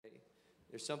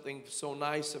There's something so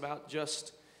nice about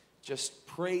just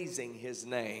praising His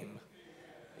name,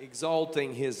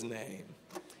 exalting His name.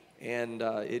 And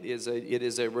it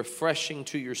is a refreshing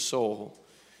to your soul.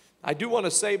 I do want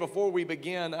to say before we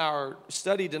begin our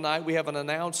study tonight, we have an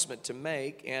announcement to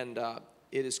make, and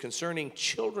it is concerning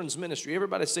children's ministry.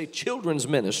 Everybody say children's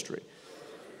ministry.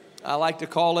 I like to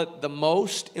call it the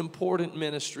most important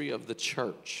ministry of the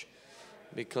church,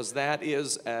 because that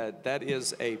is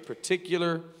a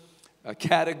particular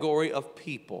category of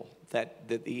people that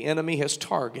the enemy has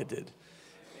targeted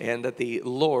and that the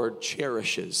Lord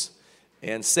cherishes,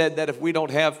 and said that if we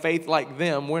don't have faith like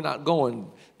them, we're not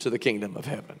going to the kingdom of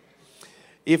heaven.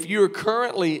 If you're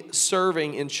currently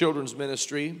serving in children's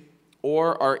ministry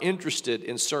or are interested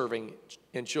in serving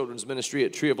in children's ministry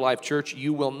at Tree of Life Church,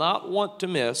 you will not want to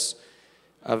miss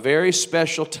a very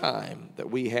special time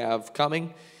that we have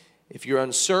coming. If you're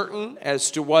uncertain as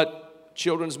to what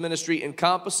children's ministry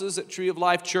encompasses at Tree of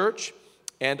Life Church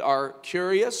and are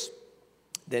curious,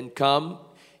 then come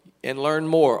and learn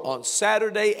more on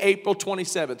Saturday, April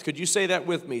 27th. Could you say that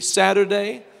with me?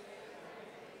 Saturday.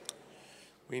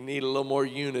 We need a little more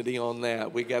unity on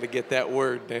that. We got to get that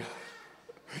word down.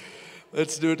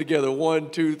 Let's do it together. 1,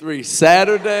 2, 3.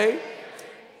 Saturday,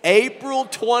 April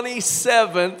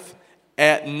 27th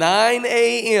at 9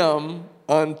 a.m.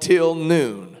 until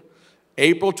noon.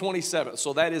 April 27th.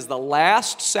 So that is the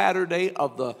last Saturday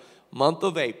of the month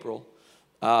of April.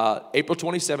 April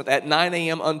 27th at 9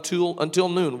 a.m. until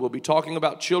noon. We'll be talking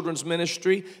about children's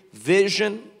ministry,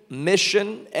 vision,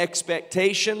 mission,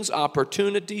 expectations,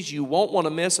 opportunities. You won't want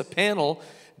to miss a panel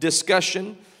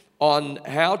discussion on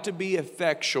how to be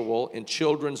effectual in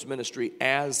children's ministry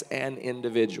as an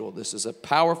individual. This is a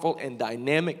powerful and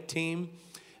dynamic team,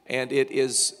 and it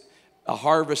is a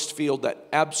harvest field that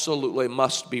absolutely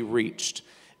must be reached.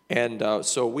 And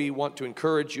so we want to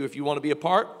encourage you, if you want to be a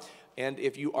part, and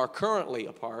if you are currently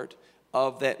a part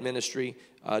of that ministry,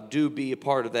 do be a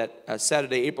part of that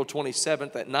Saturday, April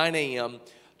 27th at 9 a.m.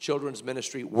 Children's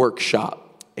Ministry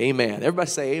Workshop. Amen. Everybody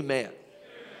say amen. Amen.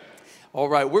 All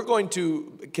right, we're going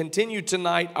to continue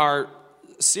tonight our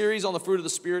series on the fruit of the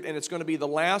Spirit, and it's going to be the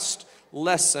last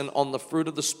lesson on the fruit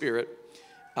of the Spirit.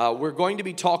 We're going to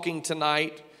be talking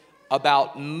tonight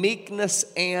about meekness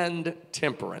and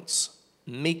temperance.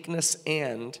 Meekness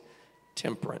and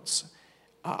temperance.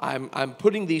 I'm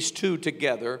putting these two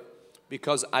together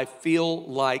because I feel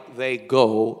like they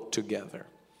go together.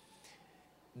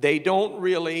 They don't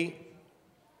really,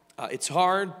 it's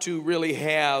hard to really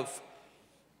have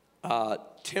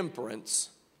temperance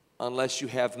unless you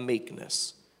have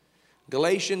meekness.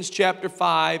 Galatians chapter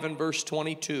 5 and verse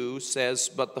 22 says,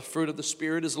 but the fruit of the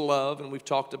Spirit is love, and we've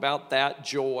talked about that,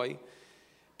 joy,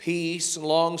 peace,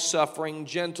 long-suffering,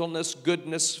 gentleness,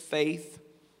 goodness, faith,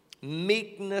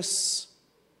 meekness,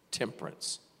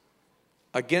 temperance.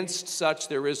 Against such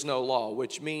there is no law,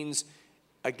 which means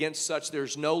against such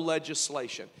there's no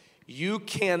legislation. You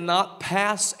cannot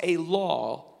pass a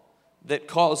law that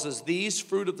causes these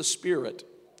fruit of the Spirit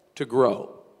to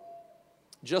grow.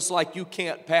 Just like you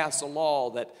can't pass a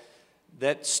law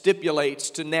that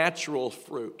stipulates to natural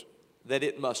fruit that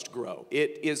it must grow.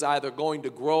 It is either going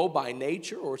to grow by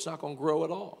nature or it's not going to grow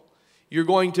at all. You're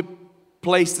going to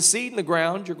place the seed in the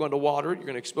ground, you're going to water it, you're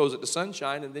going to expose it to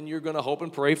sunshine, and then you're going to hope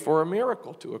and pray for a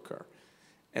miracle to occur.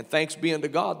 And thanks be unto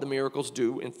God, the miracles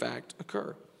do, in fact,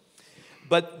 occur.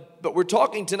 But we're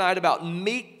talking tonight about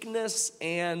meekness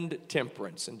and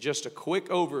temperance. And just a quick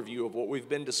overview of what we've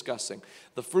been discussing.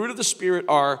 The fruit of the Spirit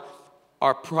are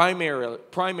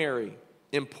primary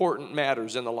important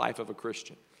matters in the life of a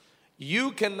Christian.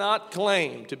 You cannot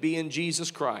claim to be in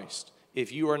Jesus Christ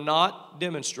if you are not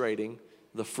demonstrating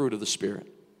the fruit of the Spirit.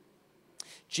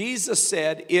 Jesus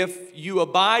said, if you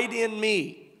abide in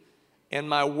me and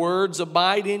my words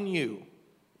abide in you,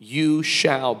 you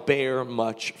shall bear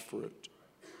much fruit.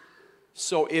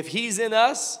 So if he's in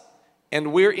us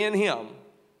and we're in him,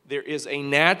 there is a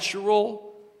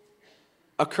natural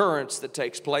occurrence that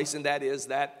takes place, and that is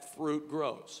that fruit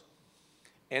grows.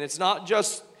 And it's not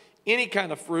just any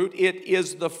kind of fruit, it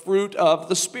is the fruit of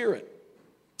the Spirit.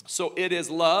 So it is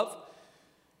love,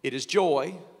 it is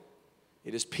joy,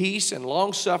 it is peace and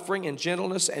long-suffering and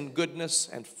gentleness and goodness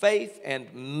and faith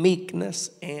and meekness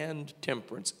and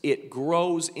temperance. It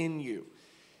grows in you.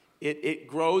 It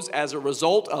grows as a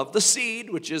result of the seed,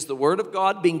 which is the Word of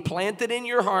God being planted in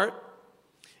your heart.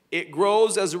 It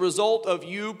grows as a result of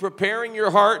you preparing your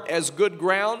heart as good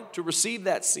ground to receive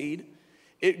that seed.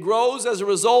 It grows as a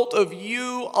result of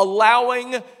you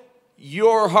allowing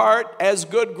your heart as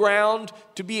good ground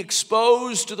to be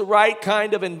exposed to the right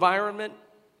kind of environment,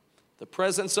 the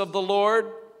presence of the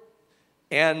Lord,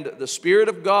 and the Spirit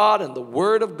of God and the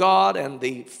Word of God and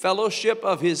the fellowship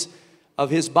of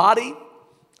His body,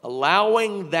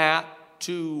 allowing that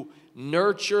to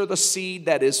nurture the seed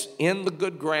that is in the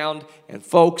good ground. And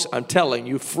folks, I'm telling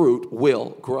you, fruit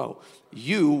will grow.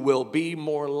 You will be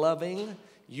more loving.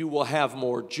 You will have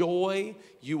more joy.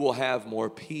 You will have more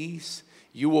peace.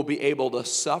 You will be able to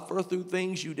suffer through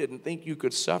things you didn't think you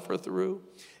could suffer through.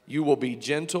 You will be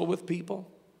gentle with people.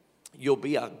 You'll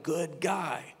be a good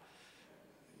guy.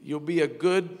 You'll be a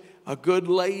good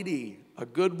lady, a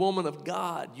good woman of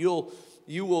God. You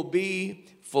will be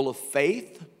full of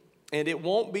faith, and it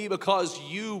won't be because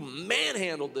you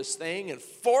manhandled this thing and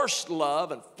forced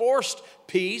love and forced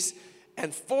peace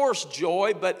and forced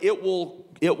joy, but it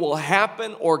will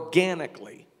happen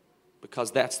organically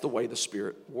because that's the way the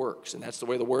Spirit works, and that's the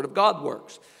way the Word of God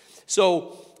works.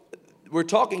 So we're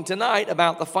talking tonight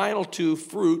about the final two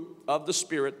fruit of the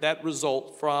Spirit that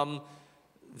result from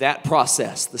that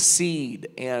process, the seed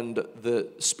and the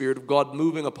Spirit of God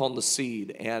moving upon the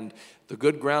seed and the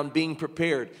good ground being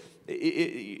prepared.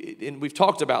 And we've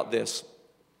talked about this.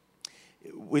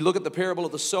 We look at the parable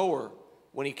of the sower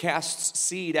when he casts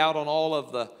seed out on all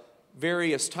of the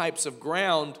various types of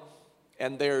ground,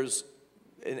 and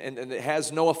it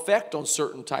has no effect on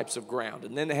certain types of ground,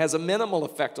 and then it has a minimal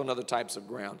effect on other types of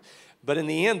ground. But in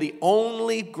the end, the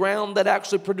only ground that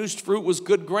actually produced fruit was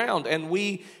good ground. And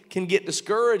we can get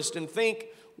discouraged and think,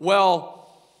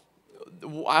 well,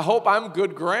 I hope I'm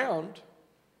good ground.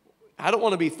 I don't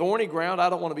want to be thorny ground.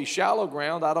 I don't want to be shallow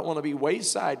ground. I don't want to be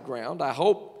wayside ground. I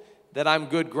hope that I'm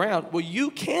good ground. Well, you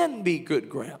can be good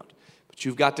ground. But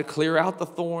you've got to clear out the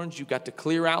thorns. You've got to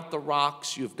clear out the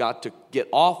rocks. You've got to get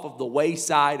off of the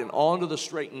wayside and onto the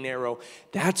straight and narrow.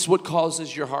 That's what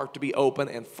causes your heart to be open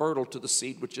and fertile to the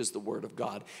seed, which is the Word of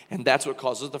God. And that's what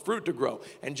causes the fruit to grow.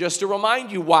 And just to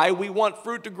remind you why we want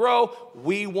fruit to grow,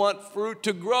 we want fruit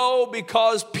to grow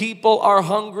because people are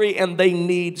hungry and they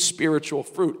need spiritual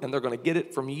fruit. And they're going to get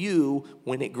it from you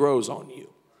when it grows on you.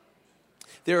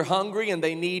 They're hungry and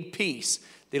they need peace.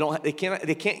 They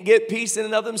can't get peace in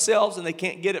and of themselves, and they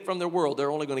can't get it from their world. They're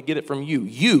only going to get it from you.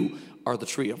 You are the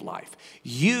tree of life.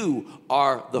 You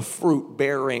are the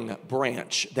fruit-bearing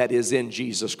branch that is in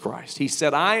Jesus Christ. He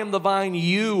said, I am the vine,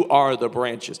 you are the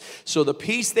branches. So the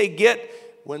peace they get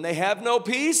when they have no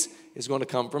peace is going to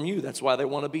come from you. That's why they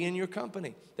want to be in your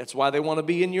company. That's why they want to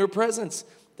be in your presence.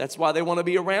 That's why they want to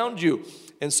be around you.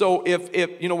 And so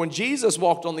if when Jesus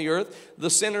walked on the earth, the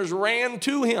sinners ran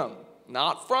to him,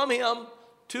 not from him,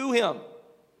 to him.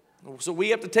 So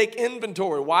we have to take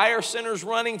inventory. Why are sinners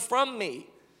running from me?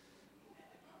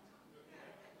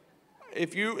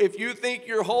 If you think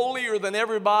you're holier than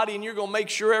everybody and you're going to make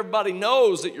sure everybody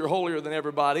knows that you're holier than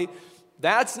everybody,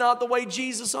 that's not the way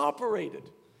Jesus operated.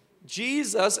 They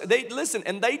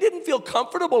didn't feel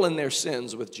comfortable in their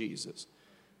sins with Jesus.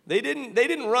 They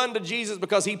didn't run to Jesus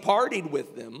because he partied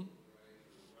with them.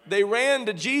 They ran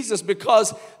to Jesus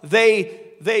because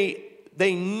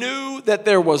they knew that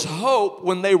there was hope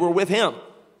when they were with him.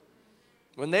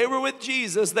 When they were with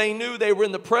Jesus, they knew they were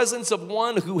in the presence of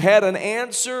one who had an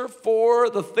answer for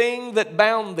the thing that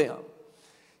bound them.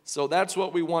 So that's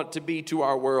what we want to be to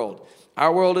our world.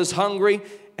 Our world is hungry,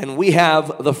 and we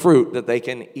have the fruit that they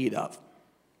can eat of.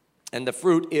 And the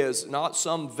fruit is not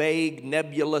some vague,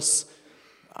 nebulous,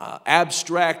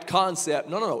 abstract concept.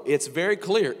 No. It's very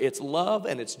clear. It's love,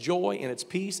 and it's joy, and it's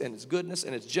peace, and it's goodness,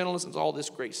 and it's gentleness, and it's all this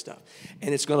great stuff.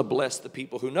 And it's going to bless the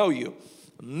people who know you.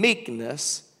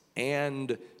 Meekness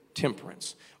and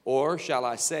temperance. Or shall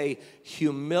I say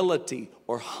humility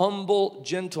or humble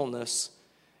gentleness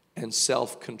and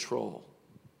self-control.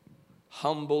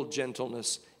 Humble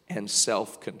gentleness and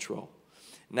self-control.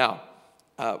 Now,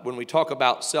 when we talk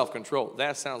about self-control,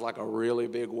 that sounds like a really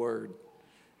big word.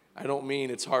 I don't mean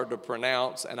it's hard to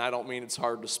pronounce, and I don't mean it's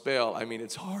hard to spell. I mean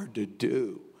it's hard to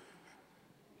do.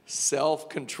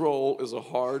 Self-control is a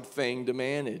hard thing to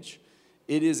manage.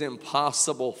 It is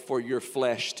impossible for your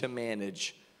flesh to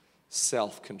manage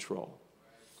self-control.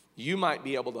 You might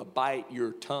be able to bite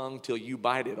your tongue till you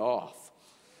bite it off,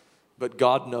 but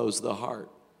God knows the heart.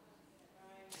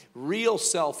 Real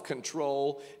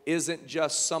self-control isn't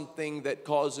just something that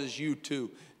causes you to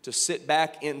sit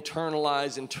back,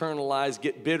 internalize,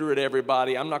 get bitter at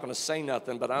everybody. I'm not going to say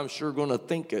nothing, but I'm sure going to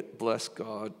think it, bless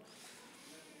God.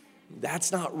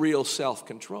 That's not real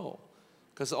self-control,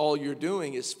 because all you're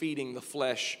doing is feeding the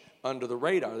flesh under the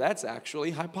radar. That's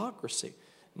actually hypocrisy.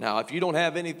 Now, if you don't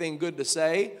have anything good to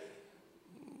say,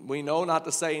 we know not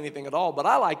to say anything at all, but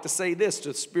I like to say this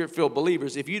to Spirit-filled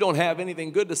believers. If you don't have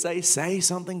anything good to say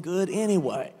something good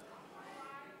anyway.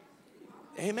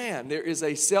 Amen. There is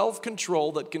a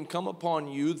self-control that can come upon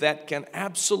you that can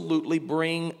absolutely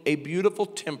bring a beautiful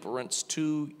temperance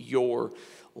to your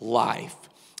life.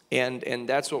 And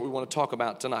that's what we want to talk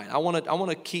about tonight. I want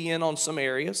to key in on some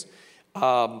areas.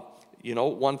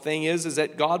 One thing is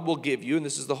that God will give you, and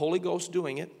this is the Holy Ghost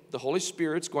doing it, the Holy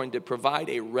Spirit's going to provide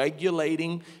a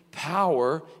regulating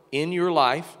power in your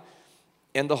life,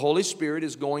 and the Holy Spirit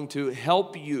is going to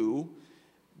help you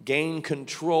gain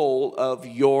control of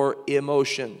your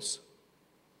emotions.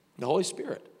 The Holy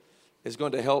Spirit is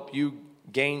going to help you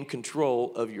gain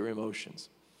control of your emotions.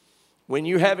 When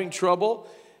you're having trouble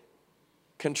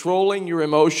controlling your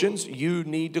emotions, you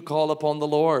need to call upon the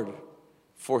Lord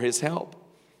for His help.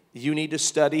 You need to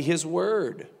study His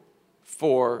Word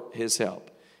for His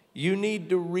help. You need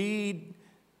to read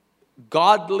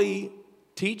godly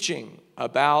teaching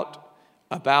about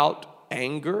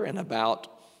anger and about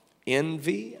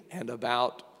envy and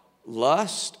about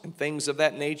lust and things of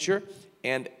that nature,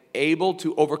 and able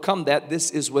to overcome that. This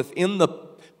is within the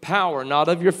power, not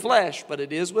of your flesh, but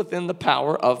it is within the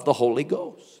power of the Holy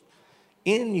Ghost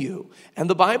in you. And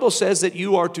the Bible says that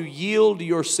you are to yield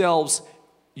yourselves,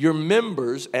 your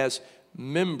members, as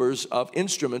members of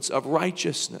instruments of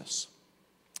righteousness.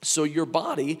 So your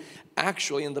body,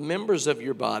 actually, and the members of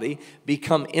your body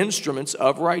become instruments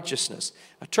of righteousness.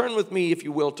 Turn with me, if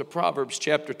you will, to Proverbs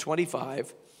chapter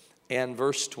 25 and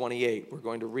verse 28. We're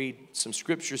going to read some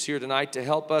scriptures here tonight to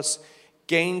help us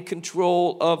gain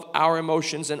control of our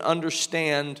emotions and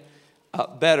understand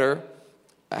better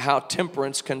how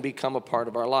temperance can become a part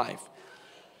of our life.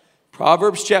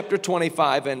 Proverbs chapter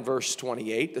 25 and verse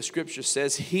 28, the scripture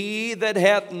says, "He that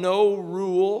hath no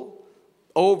rule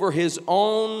over his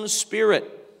own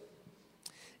spirit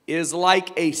is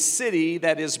like a city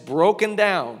that is broken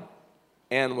down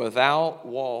and without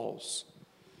walls."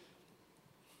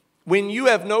 When you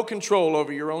have no control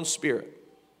over your own spirit,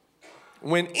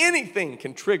 when anything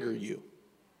can trigger you,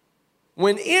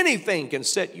 when anything can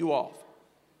set you off,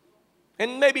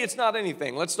 and maybe it's not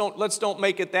anything, let's don't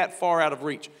make it that far out of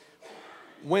reach.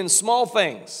 When small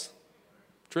things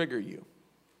trigger you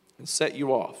and set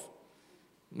you off,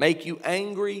 make you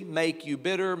angry, make you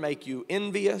bitter, make you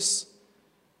envious,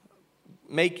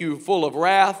 make you full of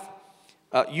wrath,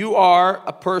 you are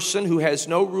a person who has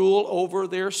no rule over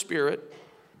their spirit,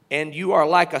 and you are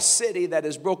like a city that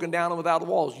is broken down and without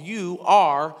walls. You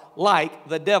are like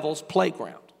the devil's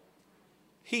playground.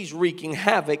 He's wreaking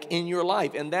havoc in your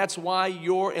life, and that's why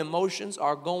your emotions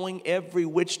are going every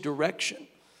which direction.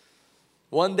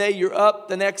 One day you're up,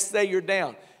 the next day you're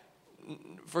down.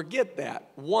 Forget that.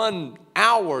 1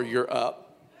 hour you're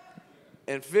up,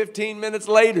 and 15 minutes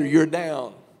later you're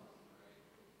down.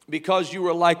 Because you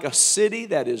are like a city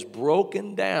that is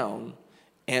broken down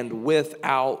and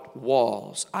without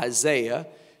walls. Isaiah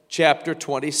chapter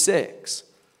 26.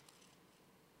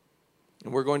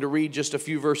 And we're going to read just a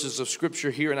few verses of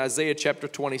scripture here in Isaiah chapter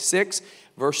 26,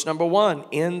 verse number 1.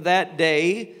 "In that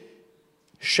day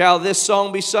shall this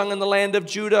song be sung in the land of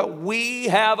Judah. We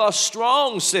have a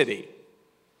strong city.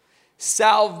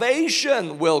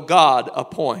 Salvation will God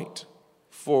appoint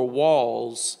for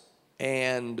walls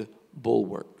and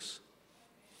bulwarks."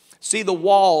 See, the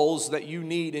walls that you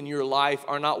need in your life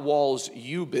are not walls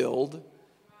you build,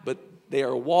 but they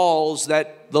are walls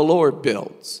that the Lord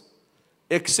builds.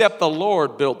 Except the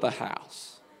Lord built the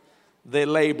house, they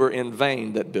labor in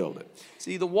vain that build it.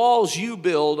 See, the walls you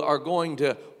build are going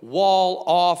to wall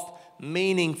off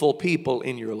meaningful people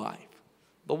in your life.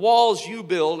 The walls you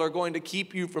build are going to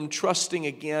keep you from trusting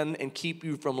again and keep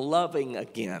you from loving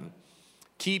again,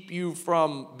 keep you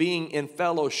from being in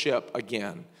fellowship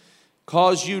again,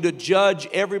 cause you to judge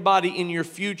everybody in your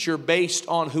future based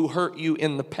on who hurt you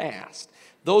in the past.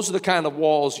 Those are the kind of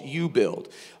walls you build.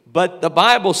 But the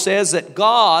Bible says that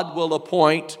God will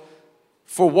appoint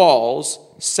for walls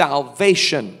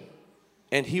salvation,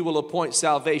 and He will appoint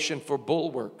salvation for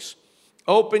bulwarks.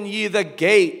 "Open ye the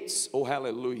gates." Oh,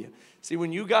 hallelujah. See,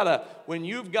 when you've got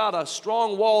a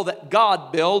strong wall that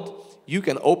God built, you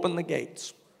can open the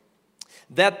gates.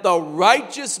 "That the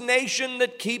righteous nation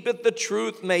that keepeth the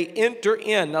truth may enter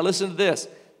in." Now listen to this.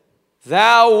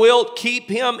 "Thou wilt keep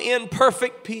him in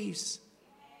perfect peace,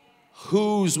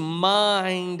 whose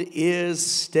mind is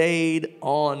stayed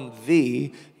on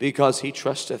thee, because he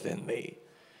trusteth in thee.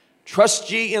 Trust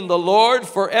ye in the Lord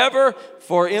forever,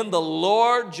 for in the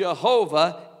Lord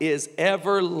Jehovah is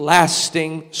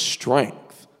everlasting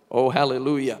strength." Oh,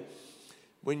 hallelujah.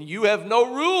 When you have no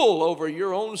rule over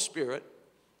your own spirit,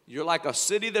 you're like a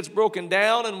city that's broken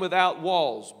down and without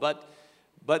walls. But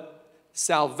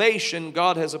salvation,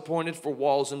 God has appointed for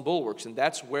walls and bulwarks, and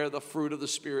that's where the fruit of the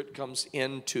Spirit comes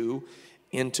into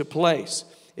place.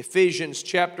 Ephesians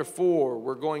chapter 4.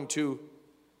 We're going to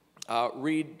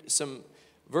read some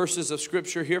verses of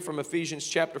Scripture here from Ephesians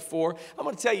chapter 4. I'm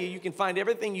going to tell you, you can find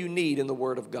everything you need in the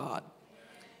Word of God.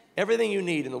 Everything you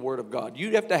need in the Word of God.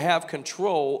 You have to have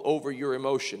control over your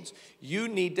emotions. You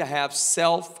need to have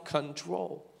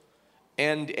self-control.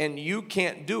 And you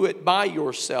can't do it by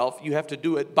yourself. You have to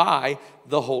do it by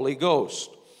the Holy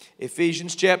Ghost.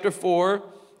 Ephesians chapter 4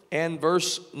 and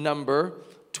verse number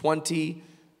 25.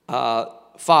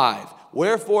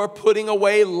 Wherefore, putting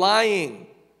away lying.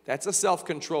 That's a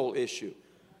self-control issue.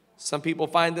 Some people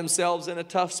find themselves in a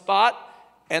tough spot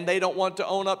and they don't want to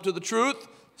own up to the truth,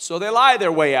 so they lie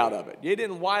their way out of it. They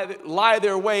didn't lie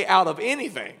their way out of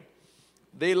anything.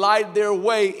 They lied their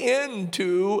way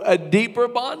into a deeper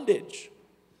bondage.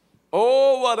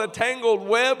 Oh, what a tangled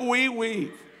web we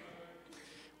weave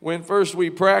when first we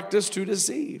practice to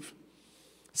deceive.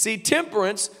 See,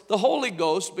 temperance, the Holy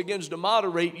Ghost begins to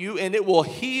moderate you, and it will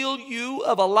heal you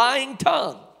of a lying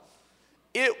tongue.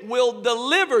 It will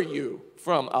deliver you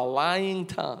from a lying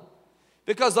tongue.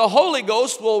 Because the Holy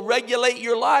Ghost will regulate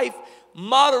your life,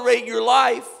 moderate your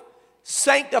life,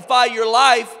 sanctify your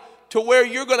life to where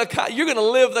you're going to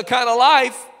live the kind of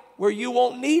life where you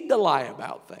won't need to lie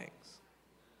about things.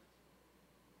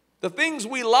 The things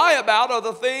we lie about are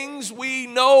the things we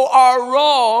know are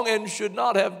wrong and should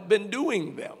not have been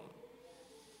doing them.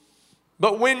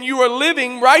 But when you are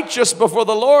living righteous before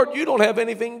the Lord, you don't have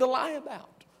anything to lie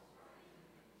about.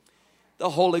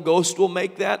 The Holy Ghost will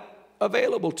make that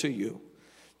available to you.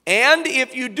 And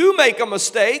if you do make a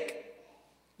mistake,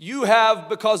 you have,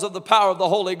 because of the power of the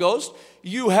Holy Ghost,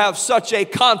 you have such a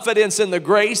confidence in the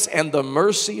grace and the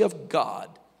mercy of God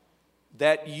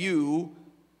that you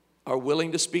are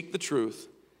willing to speak the truth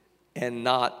and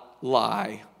not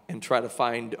lie and try to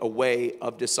find a way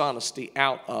of dishonesty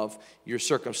out of your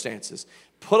circumstances.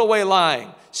 Put away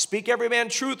lying. Speak every man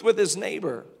truth with his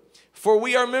neighbor, for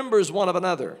we are members one of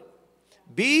another.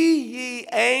 Be ye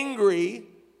angry.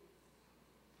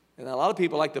 And a lot of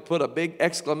people like to put a big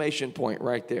exclamation point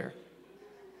right there.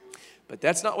 But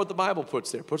that's not what the Bible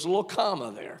puts there. It puts a little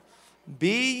comma there.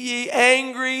 Be ye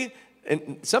angry.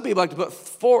 And some people like to put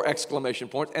 4 exclamation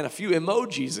points and a few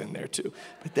emojis in there too.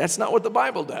 But that's not what the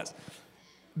Bible does.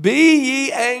 Be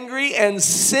ye angry and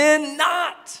sin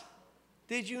not.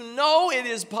 Did you know it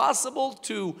is possible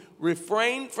to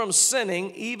refrain from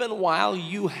sinning even while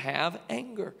you have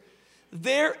anger?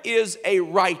 There is a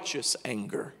righteous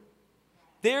anger.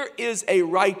 There is a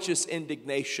righteous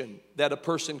indignation that a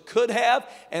person could have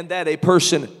and that a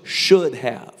person should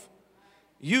have.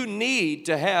 You need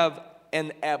to have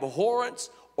an abhorrence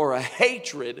or a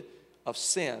hatred of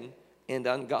sin and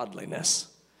ungodliness.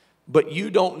 But you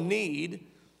don't need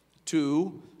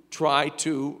to try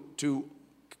to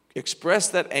express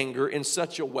that anger in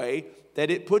such a way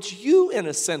that it puts you in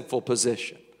a sinful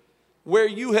position, where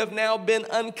you have now been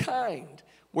unkind,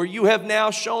 where you have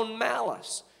now shown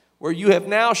malice, where you have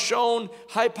now shown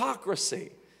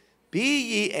hypocrisy. Be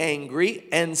ye angry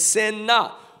and sin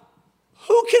not.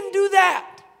 Who can do that?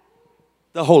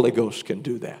 The Holy Ghost can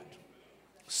do that.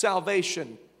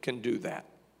 Salvation can do that.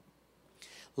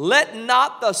 Let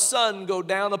not the sun go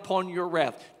down upon your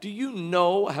wrath. Do you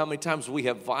know how many times we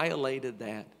have violated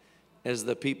that as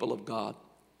the people of God?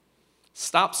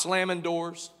 Stop slamming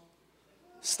doors.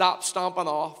 Stop stomping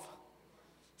off.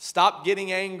 Stop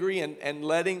getting angry and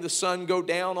letting the sun go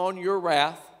down on your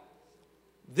wrath.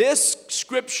 This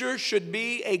scripture should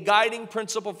be a guiding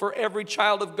principle for every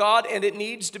child of God, and it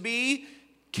needs to be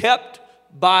kept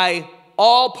by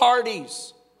all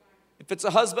parties. If it's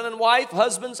a husband and wife,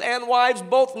 husbands and wives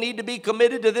both need to be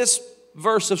committed to this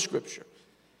verse of Scripture.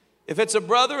 If it's a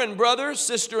brother and brother,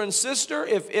 sister and sister,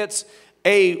 if it's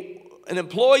an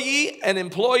employee and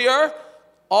employer,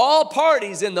 all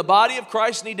parties in the body of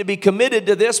Christ need to be committed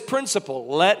to this principle.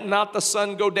 Let not the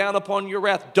sun go down upon your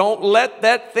wrath. Don't let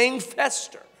that thing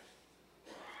fester.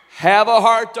 Have a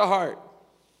heart to heart.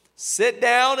 Sit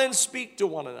down and speak to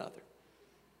one another.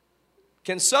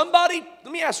 Can somebody,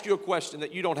 let me ask you a question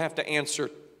that you don't have to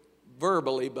answer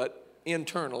verbally, but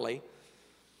internally.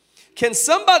 Can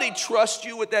somebody trust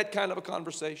you with that kind of a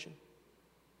conversation?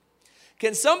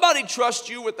 Can somebody trust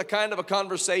you with the kind of a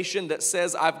conversation that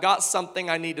says, I've got something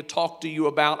I need to talk to you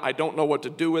about, I don't know what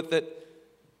to do with it,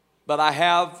 but I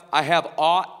have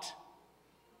aught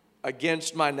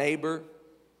against my neighbor,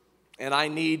 and I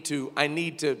need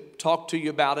to talk to you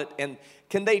about it? And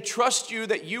can they trust you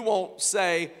that you won't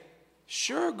say,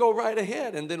 sure, go right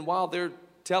ahead, and then while they're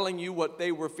telling you what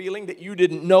they were feeling that you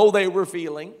didn't know they were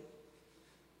feeling?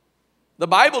 The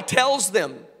Bible tells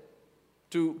them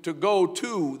to go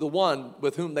to the one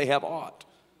with whom they have aught.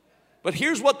 But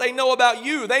here's what they know about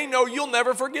you. They know you'll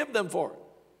never forgive them for it.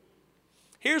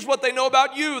 Here's what they know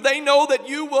about you. They know that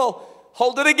you will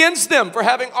hold it against them for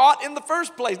having ought in the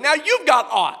first place. Now you've got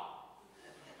ought.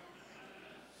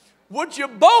 What you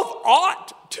both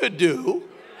ought to do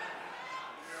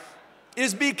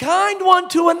is be kind one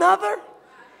to another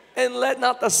and let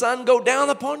not the sun go down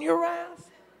upon your wrath.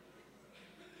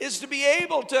 Is to be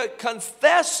able to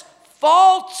confess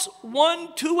faults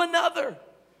one to another.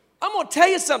 I'm going to tell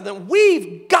you something.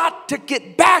 We've got to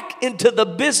get back into the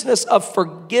business of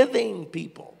forgiving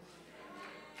people.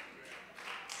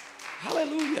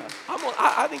 Hallelujah.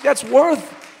 I think that's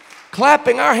worth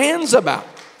clapping our hands about.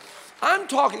 I'm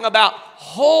talking about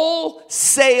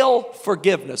wholesale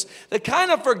forgiveness. The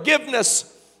kind of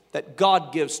forgiveness that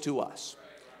God gives to us.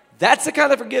 That's the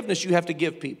kind of forgiveness you have to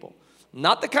give people.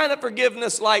 Not the kind of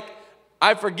forgiveness like,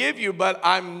 I forgive you, but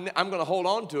I'm going to hold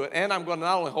on to it. And I'm going to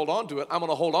not only hold on to it, I'm going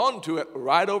to hold on to it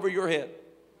right over your head.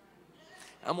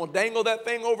 I'm going to dangle that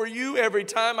thing over you every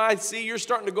time I see you're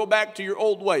starting to go back to your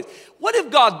old ways. What if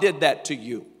God did that to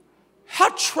you? How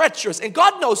treacherous. And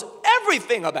God knows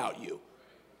everything about you.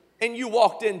 And you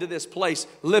walked into this place,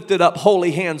 lifted up holy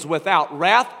hands without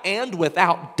wrath and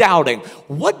without doubting.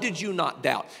 What did you not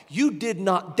doubt? You did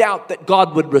not doubt that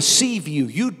God would receive you.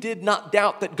 You did not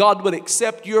doubt that God would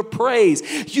accept your praise.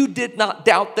 You did not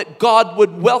doubt that God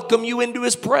would welcome you into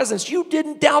his presence. You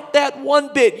didn't doubt that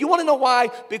one bit. You want to know why?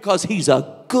 Because he's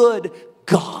a good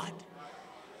God.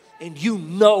 And you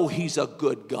know he's a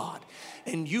good God.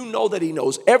 And you know that he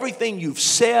knows everything you've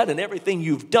said and everything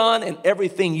you've done and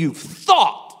everything you've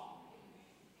thought.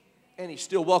 And he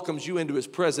still welcomes you into his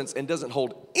presence and doesn't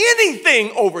hold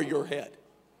anything over your head.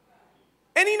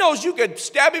 And he knows you could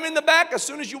stab him in the back as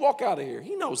soon as you walk out of here.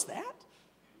 He knows that.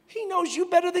 He knows you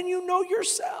better than you know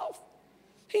yourself.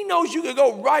 He knows you could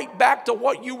go right back to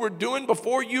what you were doing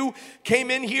before you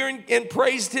came in here and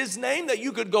praised his name, that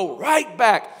you could go right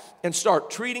back and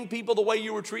start treating people the way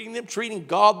you were treating them, treating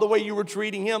God the way you were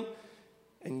treating him.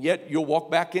 And yet you'll walk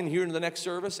back in here into the next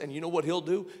service, and you know what he'll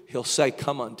do? He'll say,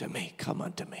 come unto me,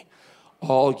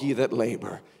 all ye that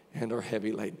labor and are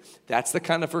heavy laden. That's the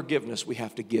kind of forgiveness we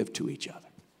have to give to each other.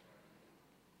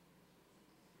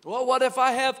 Well, what if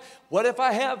I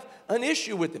have an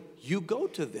issue with them? You go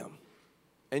to them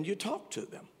and you talk to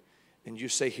them and you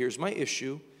say, here's my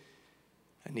issue.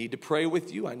 I need to pray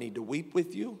with you. I need to weep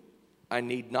with you. I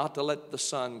need not to let the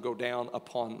sun go down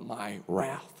upon my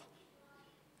wrath.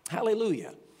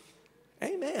 Hallelujah.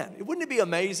 Amen. Wouldn't it be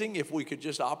amazing if we could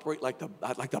just operate like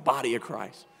the body of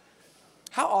Christ?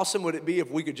 How awesome would it be if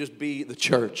we could just be the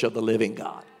church of the living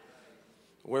God,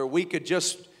 where we could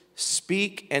just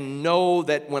speak and know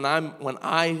that when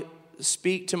I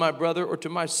speak to my brother or to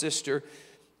my sister,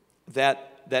 that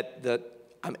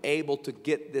I'm able to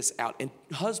get this out. And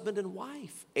husband and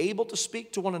wife, able to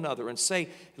speak to one another and say,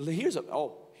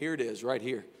 here it is right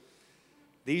here.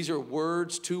 These are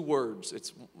words, 2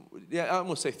 words. I'm going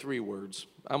to say 3 words.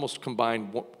 I almost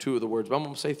combined 2 of the words, but I'm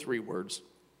going to say 3 words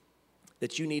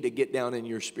that you need to get down in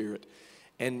your spirit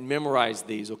and memorize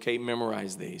these, okay?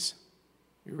 Memorize these.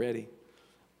 You ready?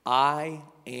 I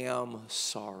am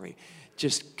sorry.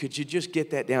 Could you just get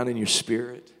that down in your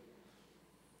spirit?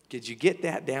 Could you get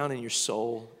that down in your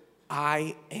soul?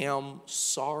 I am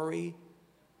sorry.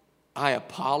 I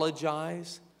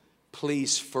apologize.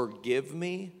 Please forgive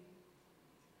me.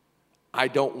 I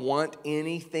don't want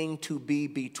anything to be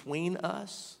between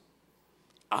us.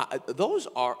 Those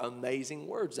are amazing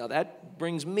words. Now that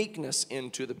brings meekness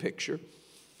into the picture.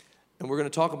 And we're going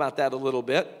to talk about that a little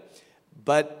bit.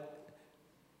 But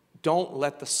don't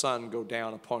let the sun go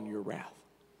down upon your wrath.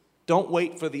 Don't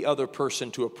wait for the other person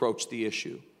to approach the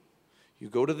issue. You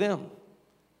go to them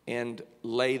and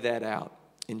lay that out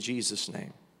in Jesus'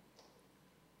 name.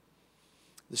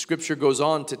 The scripture goes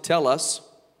on to tell us,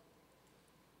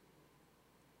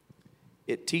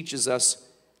 it teaches us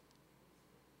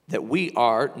that we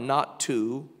are not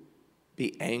to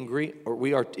be angry,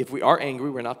 or if we are angry,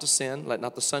 we're not to sin. Let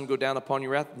not the sun go down upon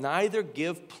your wrath. Neither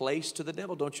give place to the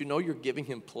devil. Don't you know you're giving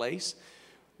him place?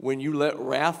 When you let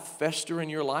wrath fester in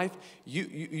your life,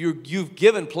 you've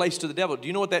given place to the devil. Do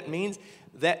you know what that means?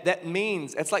 That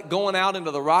means it's like going out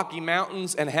into the Rocky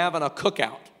Mountains and having a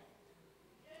cookout.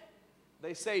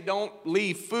 They say don't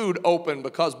leave food open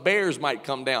because bears might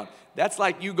come down. That's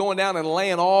like you going down and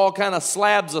laying all kind of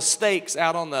slabs of steaks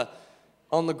out on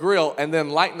the grill and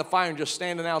then lighting the fire and just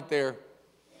standing out there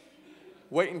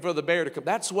waiting for the bear to come.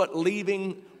 That's what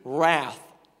leaving wrath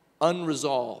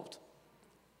unresolved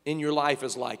in your life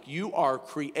is like. You are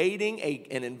creating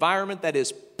an environment that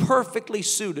is perfectly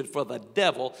suited for the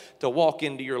devil to walk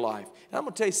into your life. And I'm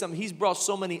going to tell you something. He's brought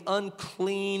so many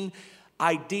unclean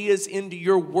ideas into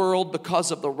your world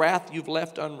because of the wrath you've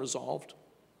left unresolved?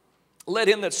 Let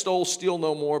him that stole steal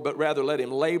no more, but rather let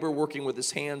him labor, working with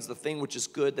his hands the thing which is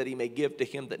good, that he may give to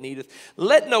him that needeth.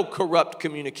 Let no corrupt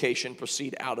communication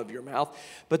proceed out of your mouth,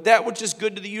 but that which is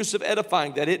good to the use of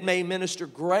edifying, that it may minister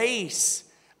grace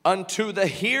unto the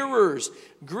hearers.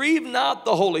 Grieve not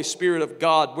the Holy Spirit of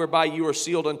God, whereby you are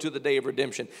sealed unto the day of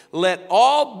redemption. Let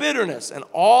all bitterness and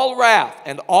all wrath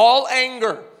and all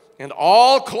anger and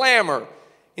all clamor,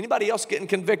 anybody else getting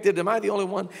convicted? Am I the only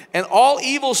one? And all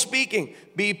evil speaking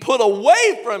be put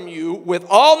away from you with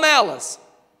all malice.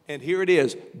 And here it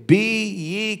is. Be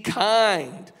ye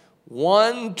kind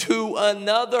one to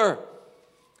another,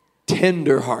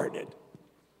 tenderhearted,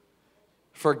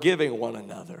 forgiving one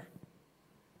another.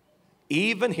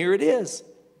 Even, here it is,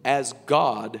 as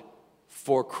God,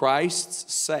 for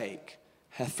Christ's sake,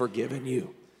 hath forgiven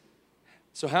you.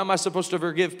 So how am I supposed to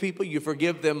forgive people? You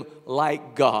forgive them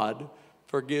like God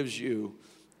forgives you,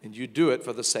 and you do it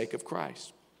for the sake of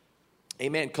Christ.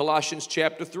 Amen. Colossians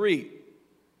chapter 3.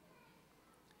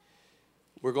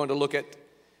 We're going to look at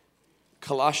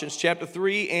Colossians chapter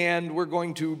 3, and we're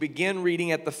going to begin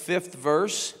reading at the 5th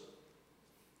verse.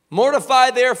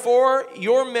 Mortify therefore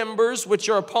your members which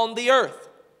are upon the earth.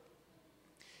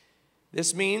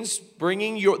 This means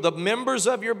bringing the members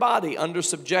of your body under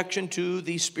subjection to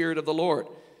the Spirit of the Lord.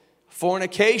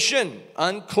 Fornication,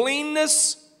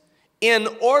 uncleanness,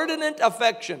 inordinate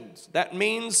affections. That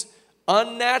means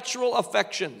unnatural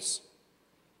affections.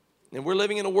 And we're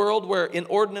living in a world where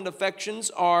inordinate affections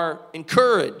are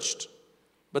encouraged,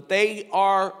 but they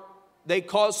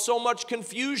cause so much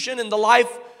confusion in the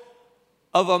life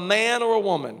of a man or a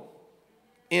woman.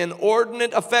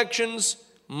 Inordinate affections,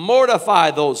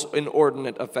 mortify those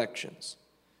inordinate affections.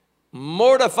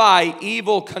 Mortify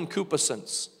evil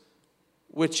concupiscence,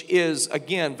 which is,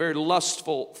 again, very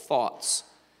lustful thoughts.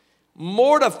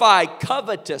 Mortify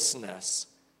covetousness,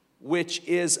 which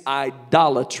is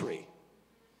idolatry.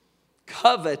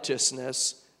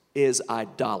 Covetousness is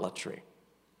idolatry.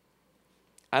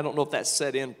 I don't know if that's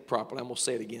set in properly. I'm going to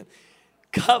say it again.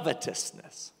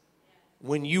 Covetousness.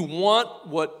 When you want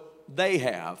what they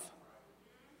have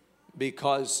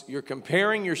because you're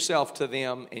comparing yourself to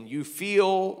them and you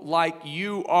feel like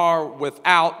you are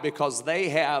without because they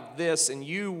have this and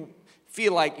you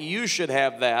feel like you should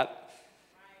have that,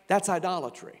 that's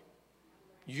idolatry.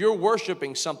 You're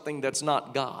worshiping something that's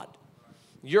not God.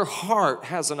 Your heart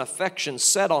has an affection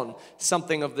set on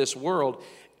something of this world,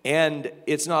 and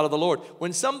it's not of the Lord.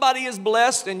 When somebody is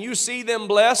blessed and you see them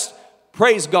blessed,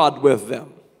 praise God with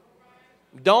them.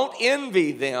 Don't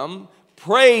envy them.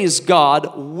 Praise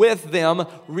God with them.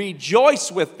 Rejoice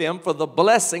with them for the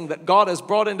blessing that God has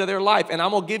brought into their life. And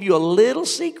I'm going to give you a little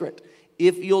secret.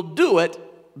 If you'll do it,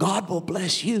 God will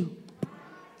bless you.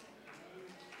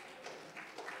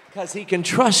 Because He can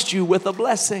trust you with a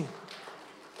blessing.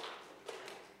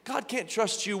 God can't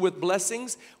trust you with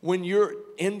blessings when you're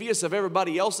envious of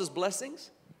everybody else's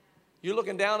blessings. You're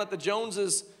looking down at the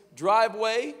Joneses'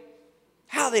 driveway.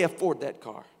 How they afford that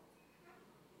car?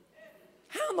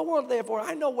 How in the world do they afford it?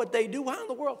 I know what they do. How in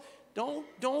the world?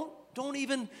 Don't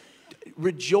even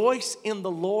rejoice in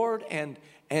the Lord and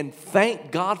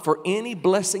thank God for any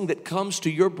blessing that comes to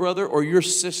your brother or your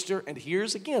sister. And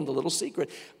here's again the little secret.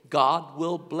 God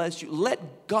will bless you.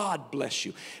 Let God bless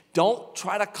you. Don't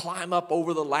try to climb up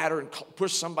over the ladder and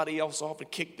push somebody else off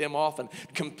and kick them off and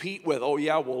compete with, oh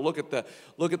yeah, well look at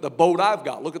the boat I've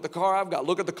got. Look at the car I've got.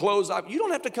 Look at the clothes You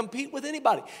don't have to compete with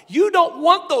anybody. You don't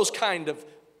want those kind of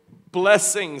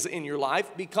blessings in your life,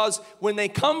 because when they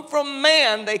come from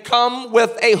man, they come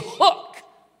with a hook.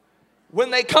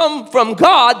 When they come from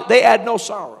God, they add no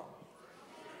sorrow.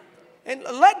 And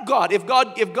let God, if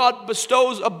God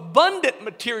bestows abundant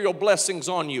material blessings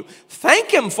on you, thank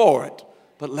Him for it,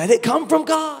 but let it come from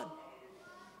God.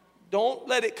 Don't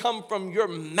let it come from your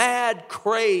mad,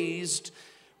 crazed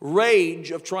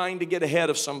rage of trying to get ahead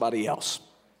of somebody else.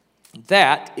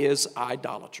 That is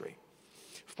idolatry.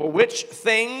 For which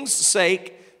things'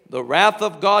 sake the wrath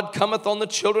of God cometh on the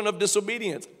children of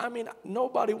disobedience. I mean,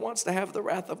 nobody wants to have the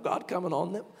wrath of God coming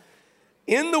on them.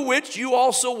 In the which you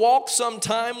also walked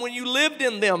sometime when you lived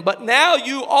in them, but now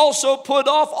you also put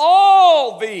off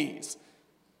all these.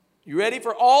 You ready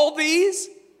for all these?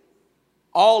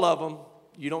 All of them.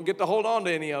 You don't get to hold on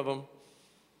to any of them.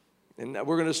 And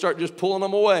we're going to start just pulling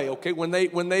them away, okay? When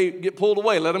they get pulled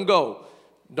away, let them go.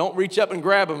 Don't reach up and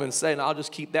grab them and say, no, I'll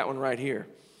just keep that one right here.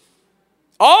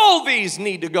 All these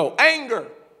need to go. Anger,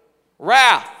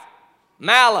 wrath,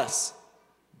 malice,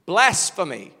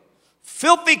 blasphemy,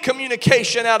 filthy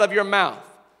communication out of your mouth.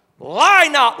 Lie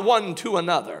not one to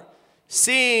another,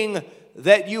 seeing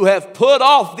that you have put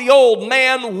off the old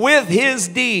man with his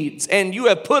deeds, and you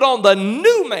have put on the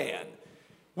new man,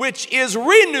 which is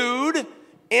renewed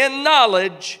in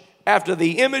knowledge after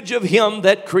the image of him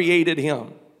that created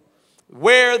him.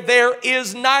 Where there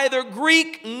is neither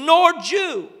Greek nor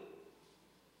Jew,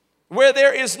 where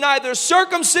there is neither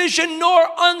circumcision nor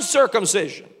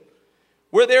uncircumcision,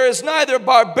 where there is neither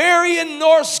barbarian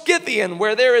nor Scythian,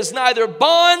 where there is neither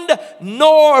bond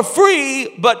nor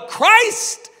free, but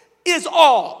Christ is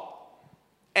all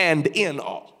and in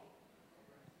all.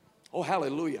 Oh,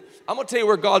 hallelujah. I'm going to tell you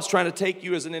where God's trying to take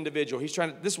you as an individual. This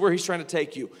is where he's trying to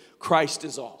take you. Christ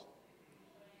is all.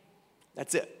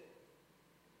 That's it.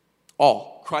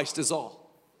 All. Christ is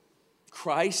all.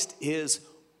 Christ is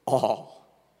all.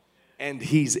 And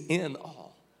he's in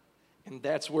all. And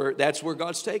that's where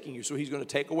God's taking you. So he's going to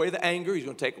take away the anger. He's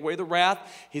going to take away the wrath.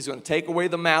 He's going to take away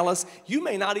the malice. You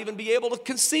may not even be able to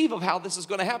conceive of how this is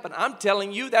going to happen. I'm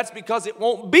telling you, that's because it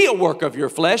won't be a work of your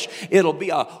flesh. It'll be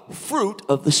a fruit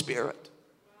of the Spirit.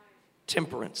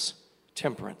 Temperance.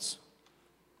 Temperance.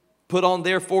 Put on,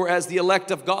 therefore, as the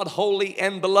elect of God, holy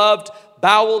and beloved,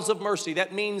 bowels of mercy.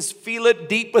 That means feel it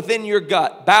deep within your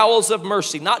gut. Bowels of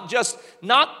mercy. Not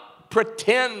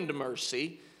pretend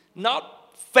mercy.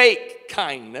 Not fake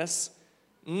kindness.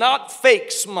 Not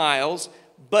fake smiles.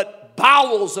 But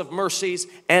bowels of mercies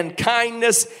and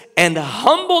kindness and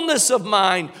humbleness of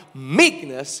mind,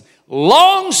 meekness,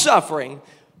 long-suffering,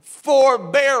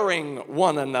 forbearing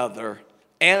one another,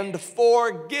 and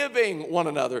forgiving one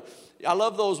another. I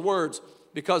love those words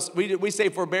because we say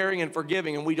forbearing and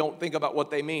forgiving and we don't think about what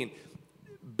they mean.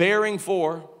 Bearing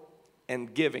for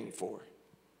and giving for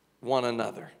one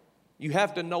another. You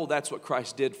have to know that's what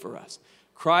Christ did for us.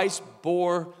 Christ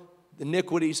bore the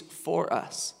iniquities for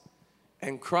us.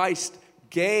 And Christ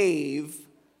gave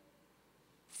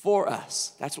for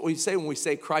us. That's what we say when we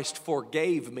say Christ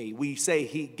forgave me. We say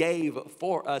he gave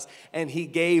for us and he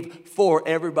gave for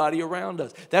everybody around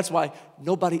us. That's why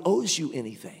nobody owes you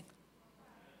anything.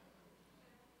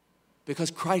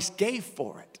 Because Christ gave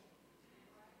for it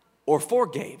or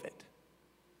forgave it.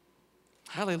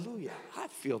 Hallelujah. I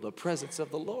feel the presence of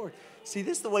the Lord. See,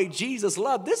 this is the way Jesus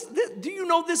loved. This, do you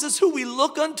know this is who we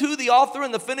look unto, the author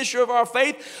and the finisher of our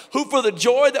faith, who for the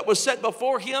joy that was set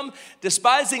before him,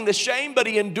 despising the shame, but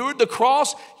he endured the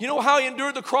cross. You know how he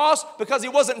endured the cross? Because he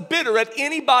wasn't bitter at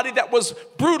anybody that was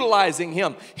brutalizing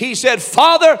him. He said,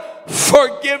 Father,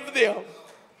 forgive them.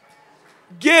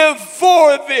 Give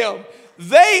for them.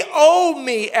 They owe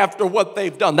me after what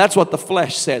they've done. That's what the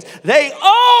flesh says. They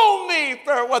owe me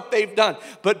for what they've done.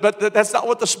 But that's not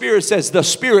what the Spirit says. The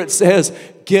Spirit says,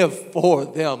 give for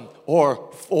them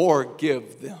or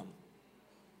forgive them.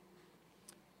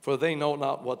 For they know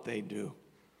not what they do.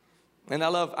 And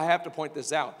I have to point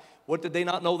this out. What did they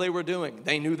not know they were doing?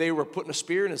 They knew they were putting a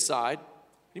spear in his side.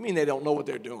 What do you mean they don't know what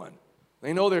they're doing?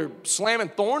 They know they're slamming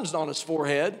thorns on his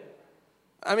forehead.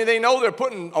 I mean, they know they're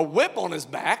putting a whip on his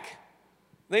back.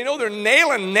 They know they're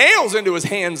nailing nails into his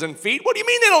hands and feet. What do you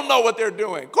mean they don't know what they're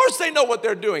doing? Of course they know what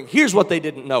they're doing. Here's what they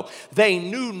didn't know. They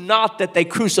knew not that they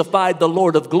crucified the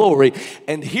Lord of glory.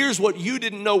 And here's what you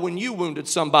didn't know when you wounded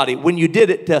somebody. When you did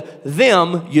it to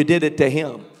them, you did it to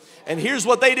him. And here's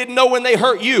what they didn't know when they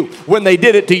hurt you. When they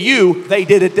did it to you, they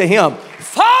did it to him.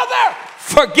 Father,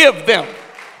 forgive them.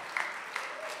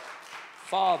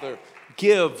 Father,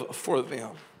 give for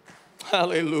them.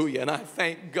 Hallelujah. And I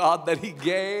thank God that he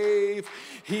gave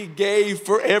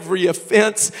for every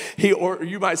offense. Or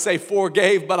you might say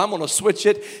forgave, but I'm going to switch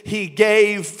it. He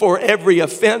gave for every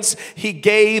offense. He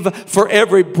gave for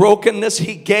every brokenness.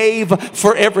 He gave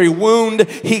for every wound.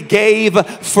 He gave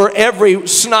for every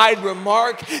snide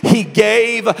remark. He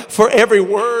gave for every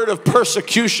word of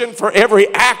persecution, for every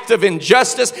act of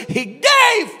injustice. He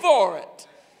gave for it.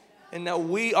 And now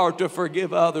we are to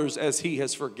forgive others as he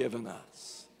has forgiven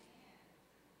us.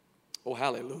 Oh,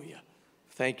 hallelujah.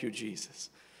 Thank you,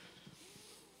 Jesus.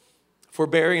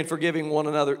 Forbearing and forgiving one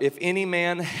another. If any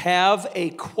man have a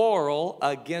quarrel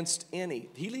against any.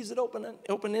 He leaves it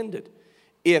open-ended.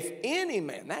 If any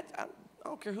man, I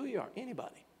don't care who you are,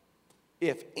 anybody.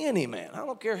 If any man, I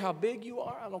don't care how big you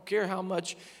are, I don't care how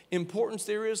much importance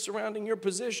there is surrounding your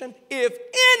position. If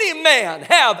any man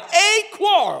have a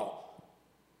quarrel,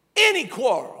 any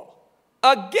quarrel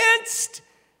against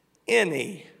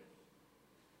any,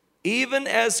 even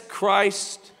as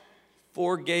Christ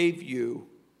forgave you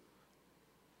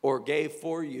or gave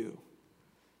for you,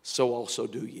 so also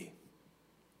do ye.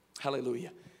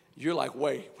 Hallelujah. You're like,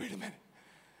 wait a minute.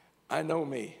 I know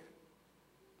me.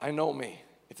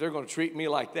 If they're going to treat me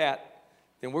like that,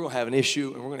 then we're going to have an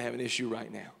issue, and we're going to have an issue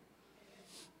right now.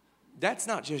 That's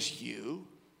not just you.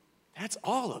 That's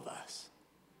all of us.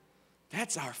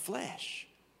 That's our flesh.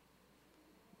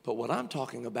 But what I'm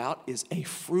talking about is a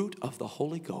fruit of the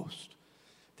Holy Ghost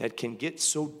that can get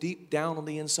so deep down on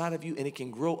the inside of you, and it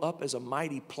can grow up as a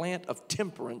mighty plant of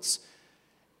temperance.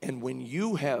 And when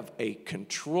you have a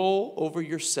control over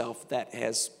yourself that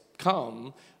has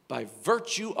come by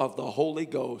virtue of the Holy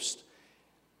Ghost,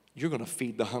 you're going to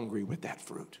feed the hungry with that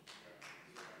fruit.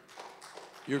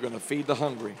 You're going to feed the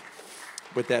hungry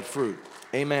with that fruit.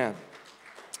 Amen.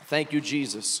 Thank you,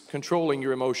 Jesus. Controlling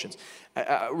your emotions.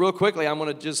 Real quickly, I'm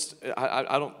going to just,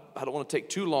 I don't want to take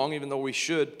too long, even though we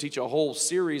should teach a whole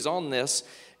series on this,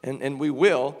 and we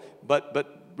will.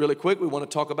 But really quick, we want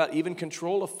to talk about even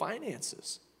control of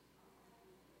finances.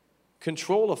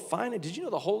 Control of finance. Did you know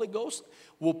the Holy Ghost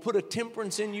will put a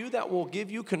temperance in you that will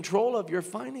give you control of your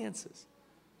finances?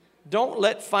 Don't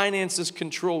let finances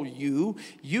control you.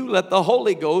 You let the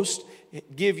Holy Ghost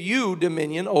give you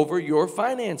dominion over your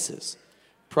finances.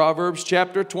 Proverbs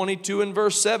chapter 22 and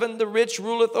verse 7, the rich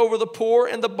ruleth over the poor,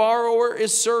 and the borrower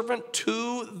is servant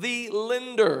to the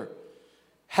lender.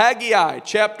 Haggai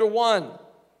chapter 1.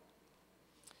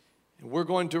 And we're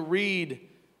going to read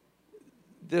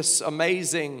this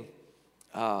amazing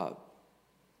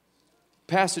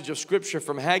passage of Scripture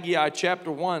from Haggai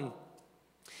chapter 1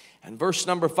 and verse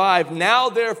number 5. Now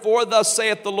therefore, thus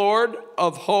saith the Lord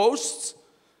of hosts,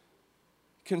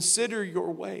 consider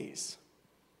your ways.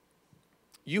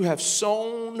 You have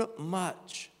sown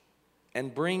much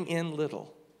and bring in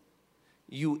little.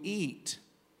 You eat,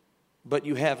 but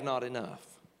you have not enough.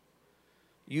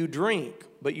 You drink,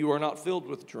 but you are not filled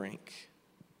with drink.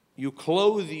 You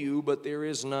clothe you, but there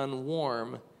is none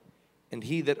warm. And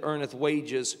he that earneth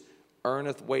wages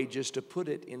to put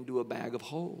it into a bag of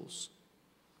holes.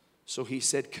 So he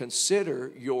said,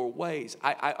 consider your ways.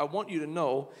 I want you to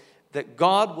know that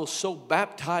God will so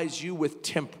baptize you with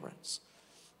temperance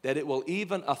that it will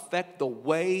even affect the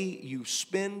way you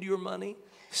spend your money,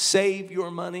 save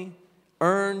your money,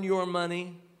 earn your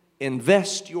money,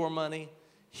 invest your money.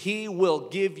 He will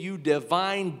give you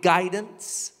divine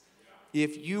guidance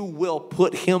if you will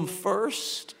put him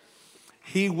first.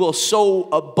 He will so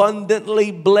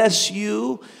abundantly bless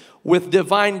you with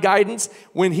divine guidance.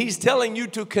 When he's telling you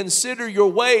to consider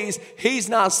your ways, he's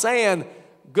not saying,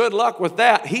 good luck with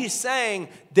that. He's saying,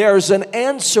 there's an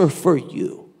answer for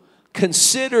you.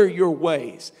 Consider your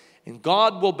ways. And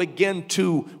God will begin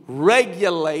to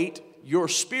regulate your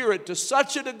spirit to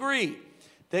such a degree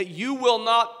that you will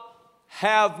not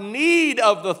have need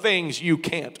of the things you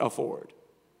can't afford.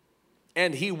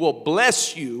 And he will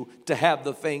bless you to have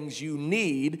the things you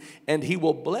need, and he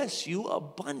will bless you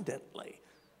abundantly.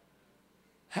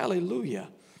 Hallelujah.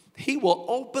 He will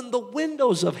open the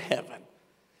windows of heaven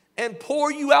and pour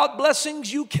you out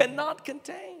blessings you cannot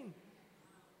contain.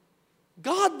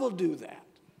 God will do that.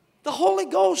 The Holy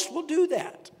Ghost will do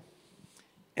that.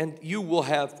 And you will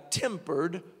have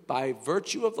tempered, by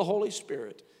virtue of the Holy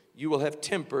Spirit, you will have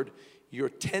tempered your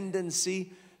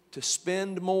tendency to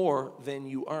spend more than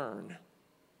you earn.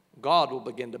 God will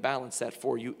begin to balance that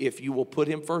for you if you will put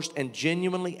him first and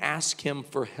genuinely ask him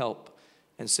for help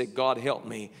and say, God, help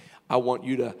me. I want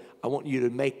you to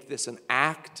make this an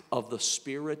act of the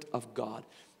Spirit of God,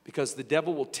 because the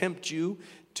devil will tempt you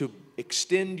to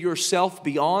extend yourself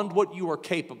beyond what you are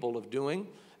capable of doing,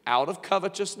 out of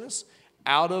covetousness,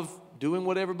 out of doing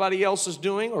what everybody else is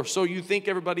doing, or so you think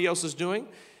everybody else is doing.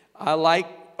 I like,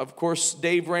 of course,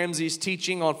 Dave Ramsey's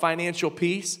teaching on financial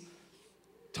peace,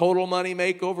 total money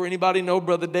makeover. Anybody know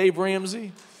Brother Dave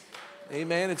Ramsey?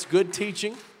 Amen. It's good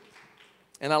teaching.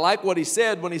 And I like what he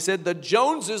said when he said, the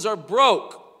Joneses are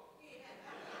broke.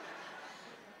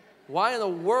 Why in the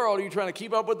world are you trying to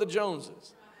keep up with the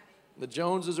Joneses? The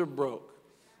Joneses are broke.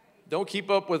 Don't keep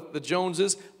up with the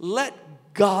Joneses. Let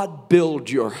God build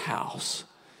your house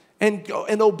and go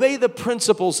and obey the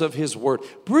principles of his word.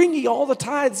 Bring ye all the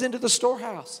tithes into the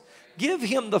storehouse. Give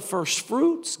him the first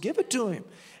fruits. Give it to him.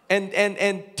 And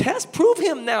prove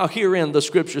him now herein, the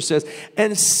scripture says,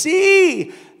 and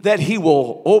see that he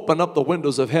will open up the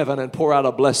windows of heaven and pour out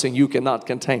a blessing you cannot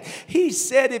contain. He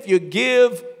said, if you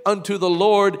give unto the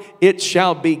Lord, it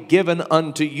shall be given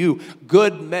unto you.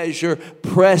 Good measure,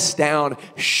 pressed down,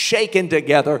 shaken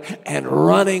together, and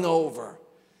running over.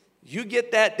 You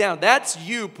get that down. That's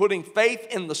you putting faith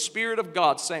in the Spirit of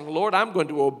God, saying, Lord, I'm going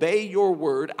to obey your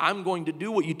word. I'm going to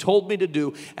do what you told me to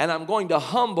do, and I'm going to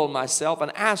humble myself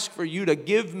and ask for you to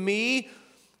give me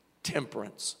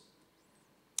temperance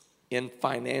in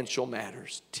financial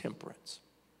matters. Temperance.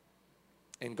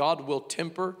 And God will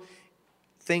temper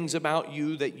things about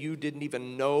you that you didn't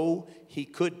even know he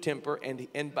could temper,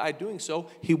 and by doing so,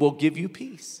 he will give you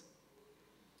peace.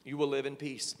 You will live in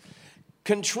peace.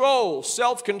 Control,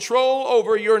 self-control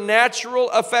over your natural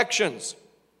affections.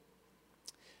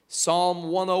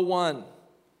 Psalm 101.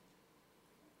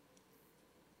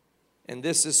 And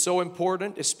this is so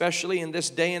important, especially in this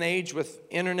day and age with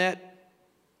internet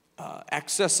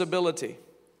accessibility.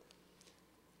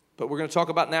 But we're going to talk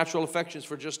about natural affections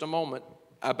for just a moment,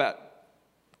 about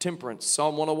temperance.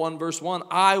 Psalm 101 verse 1,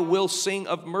 I will sing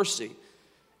of mercy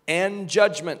and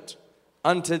judgment.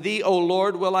 Unto thee, O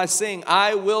Lord, will I sing.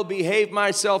 I will behave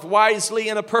myself wisely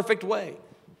in a perfect way.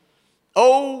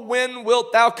 O when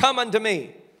wilt thou come unto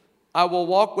me? I will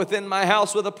walk within my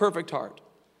house with a perfect heart.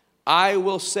 I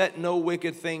will set no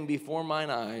wicked thing before mine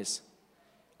eyes.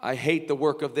 I hate the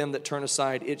work of them that turn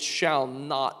aside. It shall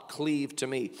not cleave to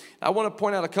me. I want to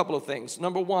point out a couple of things.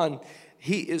 Number one,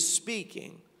 he is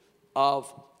speaking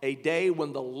of a day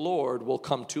when the Lord will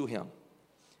come to him.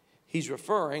 He's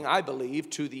referring, I believe,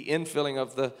 to the infilling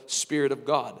of the Spirit of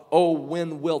God. Oh,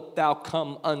 when wilt thou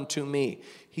come unto me?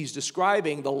 He's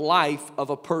describing the life of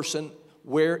a person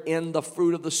wherein the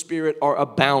fruit of the Spirit are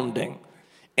abounding.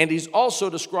 And he's also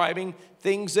describing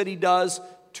things that he does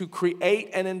to create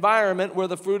an environment where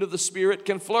the fruit of the Spirit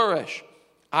can flourish.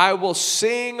 I will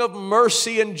sing of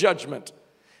mercy and judgment.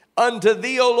 Unto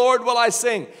thee, O Lord, will I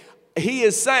sing. He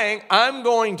is saying, I'm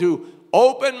going to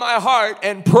open my heart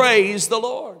and praise the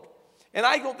Lord. And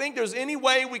I don't think there's any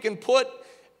way we can put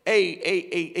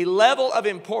a level of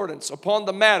importance upon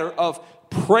the matter of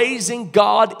praising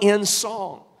God in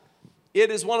song.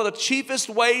 It is one of the chiefest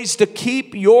ways to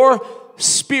keep your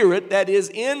spirit that is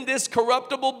in this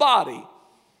corruptible body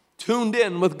tuned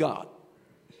in with God.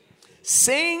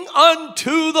 Sing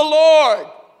unto the Lord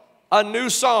a new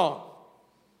song.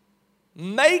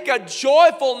 Make a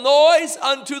joyful noise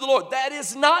unto the Lord. That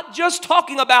is not just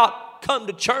talking about come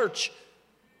to church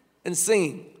and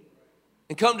sing,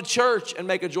 and come to church and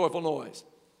make a joyful noise,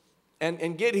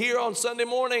 and get here on Sunday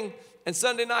morning and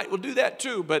Sunday night. We'll do that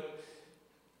too, but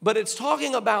it's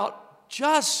talking about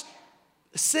just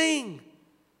sing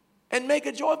and make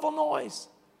a joyful noise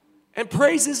and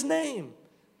praise his name.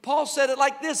 Paul said it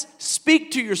like this: speak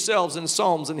to yourselves in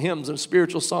psalms and hymns and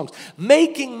spiritual songs,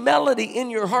 making melody in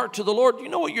your heart to the Lord. You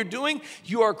know what you're doing?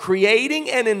 You are creating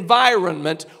an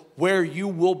environment where you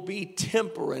will be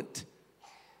temperate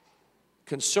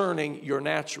concerning your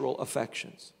natural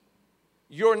affections.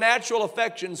 Your natural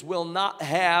affections will not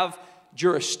have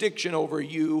jurisdiction over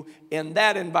you in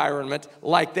that environment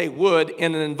like they would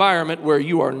in an environment where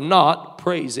you are not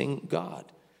praising God.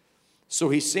 So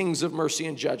he sings of mercy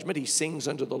and judgment. He sings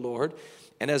unto the Lord.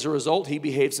 And as a result, he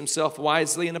behaves himself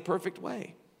wisely in a perfect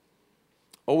way.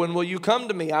 Oh, when will you come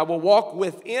to me? I will walk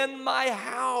within my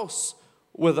house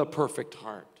with a perfect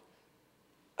heart.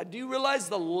 Do you realize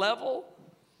the level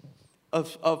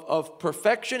of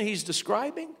perfection he's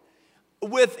describing?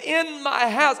 Within my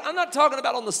house. I'm not talking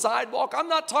about on the sidewalk. I'm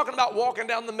not talking about walking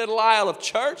down the middle aisle of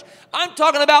church. I'm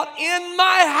talking about in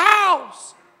my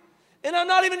house. And I'm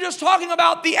not even just talking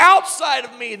about the outside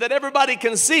of me that everybody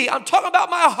can see. I'm talking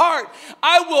about my heart.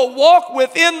 I will walk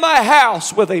within my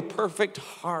house with a perfect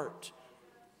heart.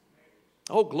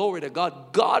 Oh, glory to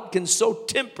God. God can so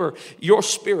temper your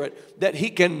spirit that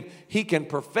he can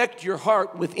perfect your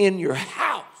heart within your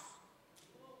house.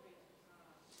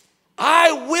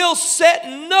 I will set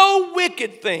no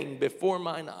wicked thing before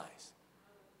mine eyes.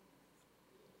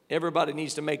 Everybody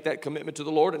needs to make that commitment to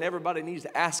the Lord, and everybody needs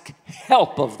to ask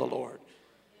help of the Lord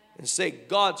and say,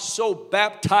 God, so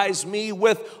baptize me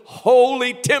with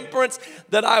holy temperance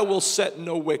that I will set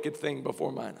no wicked thing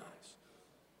before mine eyes.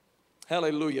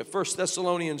 Hallelujah. 1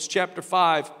 Thessalonians chapter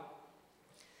 5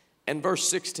 and verse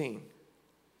 16.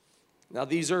 Now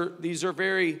these are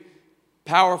very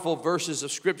powerful verses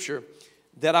of Scripture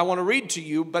that I want to read to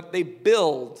you, but they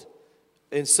build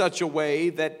in such a way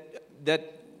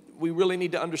that we really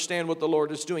need to understand what the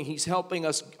Lord is doing. He's helping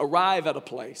us arrive at a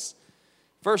place.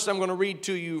 First, I'm going to read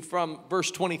to you from verse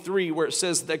 23 where it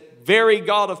says, the very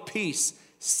God of peace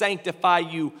sanctify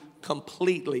you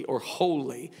completely or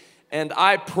wholly. And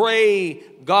I pray,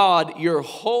 God, your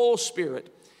whole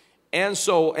spirit and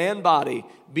soul and body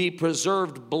be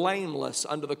preserved blameless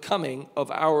unto the coming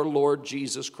of our Lord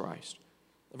Jesus Christ.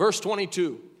 Verse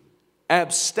 22,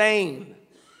 abstain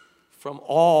from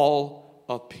all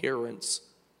appearance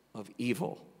of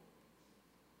evil.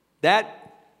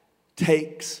 That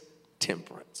takes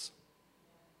temperance.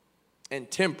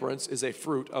 And temperance is a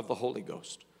fruit of the Holy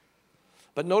Ghost.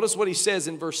 But notice what he says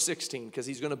in verse 16, because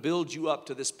he's going to build you up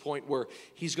to this point where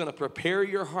he's going to prepare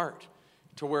your heart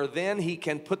to where then he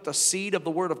can put the seed of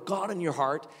the word of God in your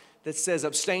heart that says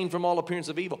abstain from all appearance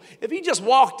of evil. If he just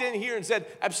walked in here and said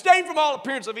abstain from all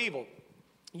appearance of evil,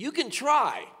 you can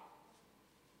try,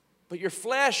 but your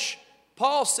flesh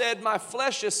Paul said, my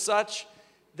flesh is such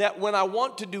that when I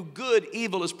want to do good,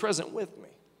 evil is present with me.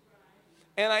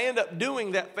 And I end up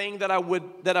doing that thing that I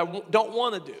don't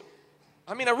want to do.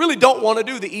 I mean, I really don't want to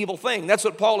do the evil thing. That's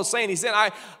what Paul is saying. He said,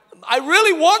 I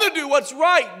really want to do what's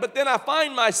right, but then I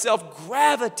find myself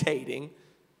gravitating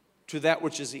to that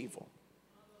which is evil.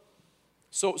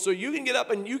 So you can get up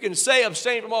and you can say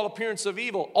abstain from all appearance of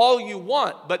evil all you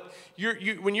want, but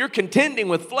when you're contending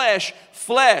with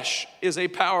flesh is a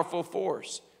powerful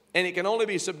force, and it can only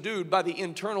be subdued by the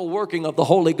internal working of the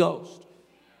Holy Ghost.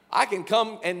 I can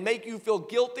come and make you feel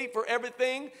guilty for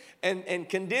everything and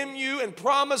condemn you and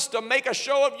promise to make a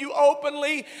show of you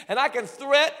openly, and I can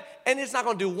threat, and it's not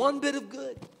going to do one bit of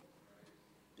good.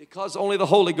 Because only the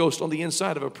Holy Ghost on the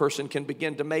inside of a person can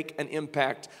begin to make an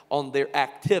impact on their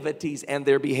activities and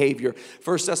their behavior.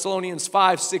 1 Thessalonians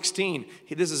 5:16,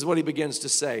 this is what he begins to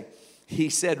say. He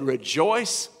said,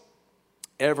 rejoice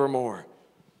evermore.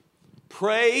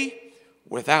 Pray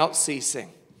without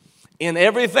ceasing. In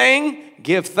everything,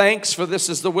 give thanks, for this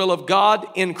is the will of God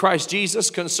in Christ Jesus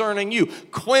concerning you.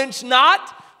 Quench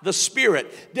not the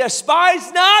spirit.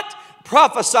 Despise not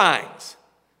prophesying.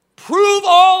 Prove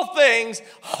all things.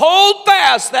 Hold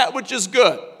fast that which is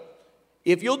good.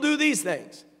 If you'll do these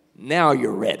things, now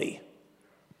you're ready.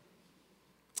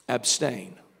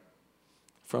 Abstain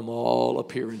from all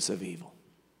appearance of evil.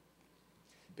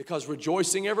 Because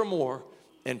rejoicing evermore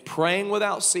and praying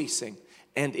without ceasing,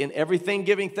 and in everything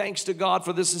giving thanks to God,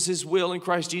 for this is his will in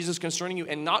Christ Jesus concerning you,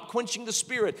 and not quenching the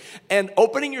spirit, and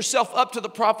opening yourself up to the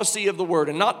prophecy of the word,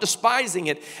 and not despising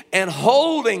it, and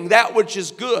holding that which is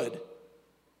good.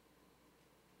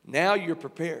 Now you're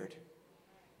prepared,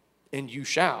 and you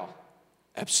shall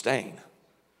abstain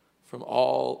from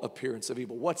all appearance of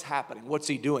evil. What's happening? What's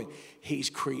he doing? He's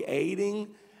creating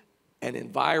an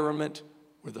environment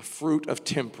where the fruit of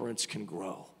temperance can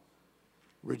grow.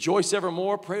 Rejoice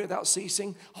evermore, pray without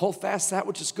ceasing, hold fast that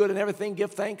which is good, and everything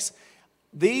give thanks.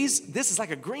 This is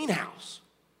like a greenhouse.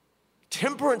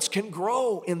 Temperance can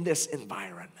grow in this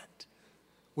environment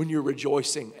when you're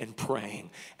rejoicing and praying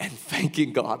and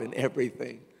thanking God in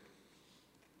everything.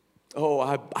 Oh,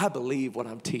 I believe what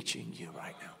I'm teaching you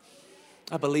right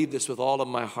now. I believe this with all of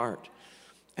my heart.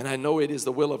 And I know it is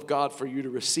the will of God for you to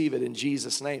receive it in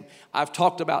Jesus' name. I've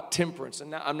talked about temperance,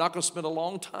 and now I'm not going to spend a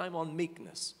long time on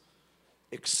meekness,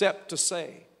 except to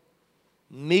say,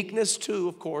 meekness too,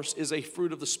 of course, is a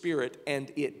fruit of the Spirit,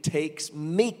 and it takes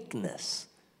meekness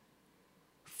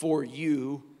for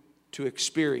you to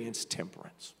experience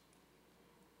temperance.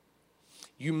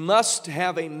 You must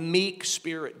have a meek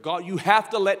spirit. God, you have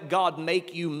to let God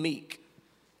make you meek.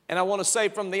 And I want to say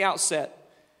from the outset,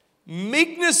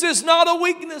 meekness is not a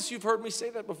weakness. You've heard me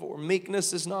say that before.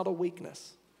 Meekness is not a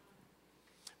weakness.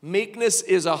 Meekness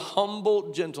is a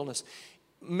humble gentleness.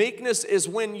 Meekness is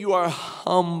when you are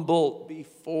humble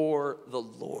before the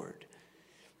Lord.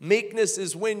 Meekness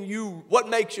is when what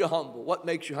makes you humble?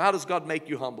 How does God make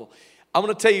you humble? I'm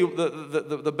going to tell you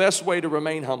the best way to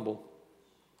remain humble.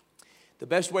 The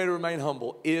best way to remain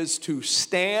humble is to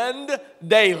stand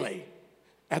daily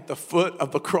at the foot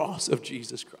of the cross of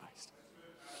Jesus Christ.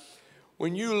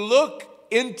 When you look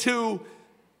into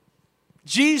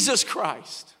Jesus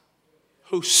Christ,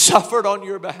 who suffered on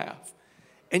your behalf,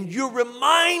 and you're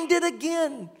reminded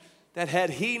again that had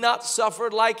he not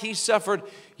suffered like he suffered,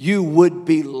 you would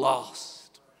be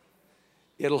lost.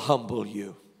 It'll humble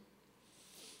you.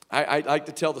 I like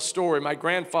to tell the story. My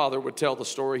grandfather would tell the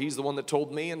story. He's the one that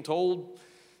told me and told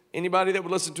anybody that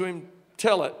would listen to him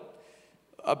tell it,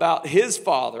 about his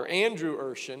father, Andrew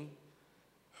Urshan,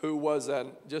 who was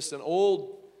just an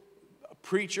old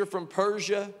preacher from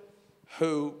Persia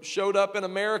who showed up in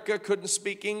America, couldn't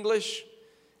speak English,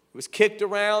 was kicked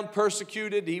around,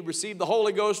 persecuted. He received the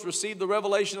Holy Ghost, received the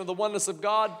revelation of the oneness of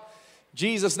God,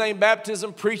 Jesus' name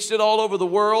baptism, preached it all over the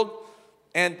world,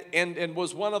 and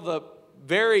was one of the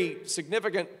very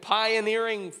significant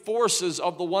pioneering forces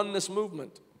of the oneness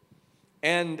movement.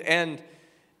 And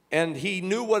he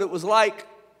knew what it was like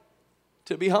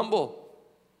to be humble.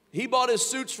 He bought his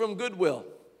suits from Goodwill.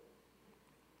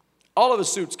 All of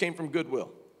his suits came from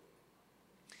Goodwill.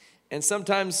 And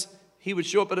sometimes he would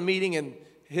show up at a meeting, and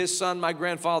his son, my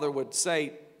grandfather, would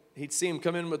say, he'd see him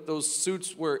come in with those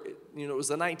suits where, it was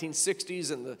the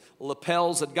 1960s and the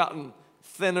lapels had gotten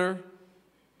thinner,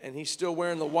 and he's still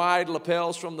wearing the wide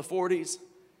lapels from the 40s.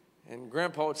 And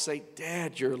Grandpa would say,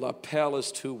 "Dad, your lapel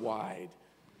is too wide."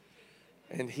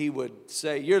 And he would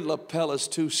say, "Your lapel is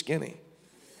too skinny."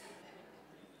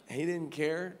 He didn't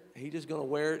care. He just going to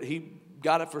wear it. He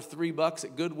got it for $3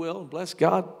 at Goodwill. And bless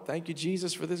God, thank you,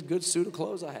 Jesus, for this good suit of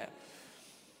clothes I have.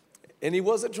 And he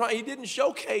wasn't trying, he didn't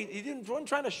showcase, wasn't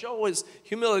trying to show his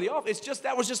humility off. It's just,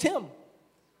 that was just him.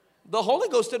 The Holy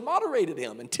Ghost had moderated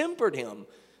him and tempered him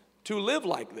to live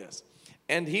like this.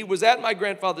 And he was at my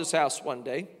grandfather's house one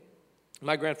day.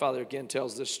 My grandfather again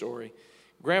tells this story.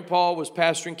 Grandpa was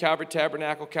pastoring Calvary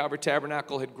Tabernacle. Calvary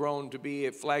Tabernacle had grown to be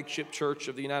a flagship church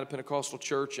of the United Pentecostal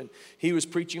Church, and he was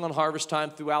preaching on harvest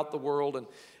time throughout the world,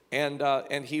 and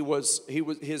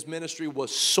his ministry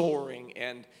was soaring,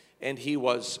 and he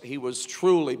was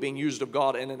truly being used of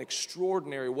God in an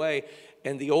extraordinary way.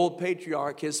 And the old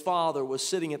patriarch, his father, was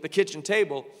sitting at the kitchen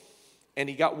table, and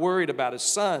he got worried about his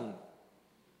son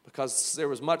because there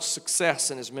was much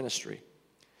success in his ministry.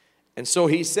 And so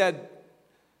he said,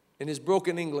 in his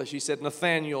broken English, he said,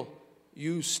 "Nathaniel,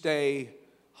 you stay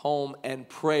home and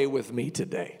pray with me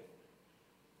today."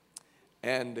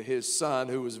 And his son,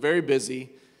 who was very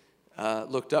busy,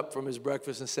 looked up from his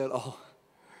breakfast and said, "Oh,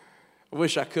 I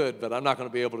wish I could, but I'm not going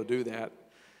to be able to do that."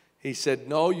 He said,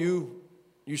 "No, you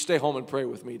stay home and pray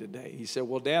with me today." He said,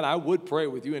 "Well, Dad, I would pray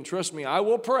with you, and trust me, I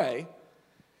will pray,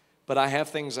 but I have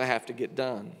things I have to get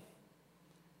done."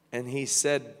 And he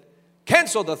said,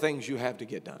 "Cancel the things you have to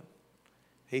get done."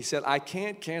 He said, "I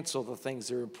can't cancel the things.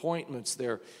 There are appointments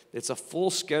there. It's a full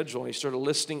schedule." And he started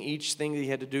listing each thing that he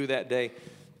had to do that day.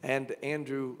 And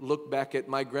Andrew looked back at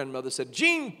my grandmother and said,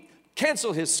 "Gene,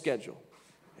 cancel his schedule."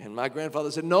 And my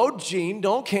grandfather said, "No, Gene,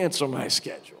 don't cancel my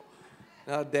schedule.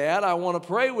 Now, Dad, I want to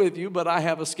pray with you, but I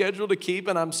have a schedule to keep,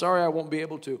 and I'm sorry I won't be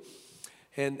able to."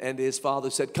 And his father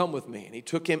said, "Come with me." And he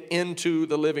took him into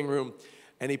the living room,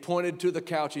 and he pointed to the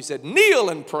couch. He said, "Kneel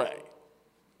and pray."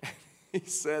 He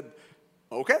said,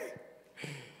 "Okay."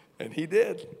 And he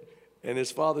did. And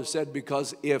his father said,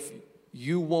 "Because if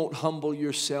you won't humble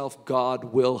yourself, God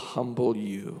will humble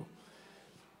you."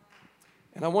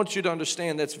 And I want you to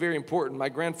understand that's very important. My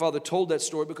grandfather told that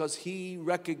story because he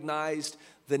recognized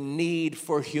the need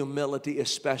for humility,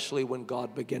 especially when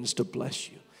God begins to bless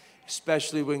you,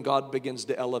 especially when God begins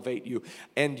to elevate you.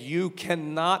 And you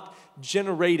cannot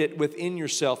generate it within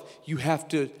yourself. You have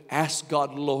to ask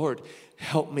God, "Lord,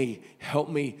 help me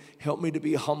to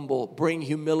be humble. Bring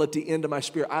humility into my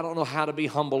spirit. I don't know how to be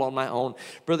humble on my own."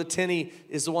 Brother Tenney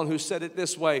is the one who said it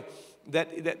this way,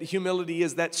 that humility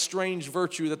is that strange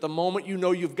virtue that the moment you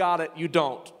know you've got it, you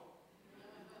don't.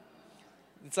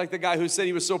 It's like the guy who said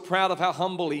he was so proud of how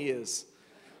humble he is,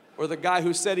 or the guy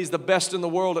who said he's the best in the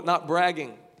world at not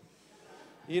bragging.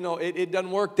 You know, it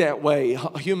doesn't work that way.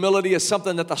 Humility is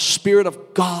something that the Spirit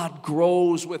of God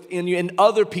grows within you, and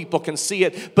other people can see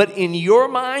it. But in your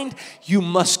mind, you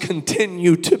must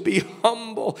continue to be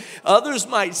humble. Others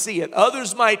might see it.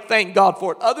 Others might thank God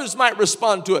for it. Others might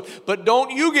respond to it. But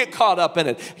don't you get caught up in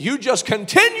it. You just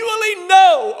continually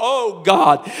know, "Oh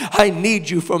God, I need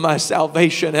you for my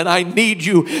salvation, and I need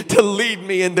you to lead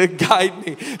me and to guide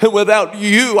me. And without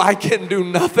you, I can do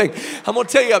nothing." I'm going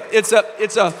to tell you,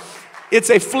 it's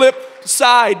a flip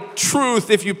side truth,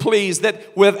 if you please,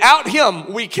 that without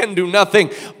him we can do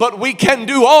nothing, but we can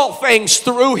do all things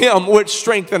through him which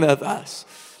strengtheneth us.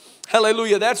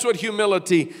 Hallelujah. That's what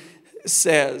humility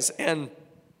says. And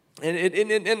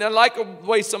I like the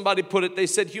way somebody put it. They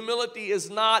said humility is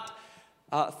not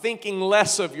thinking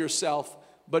less of yourself,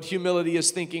 but humility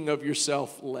is thinking of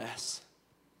yourself less.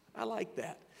 I like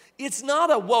that. It's not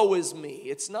a woe is me.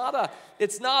 It's not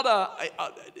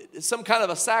some kind of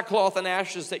a sackcloth and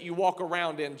ashes that you walk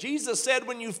around in. Jesus said,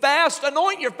 when you fast,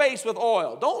 anoint your face with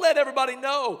oil. Don't let everybody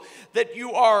know that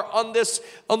you are in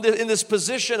this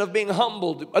position of being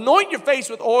humbled. Anoint your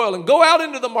face with oil and go out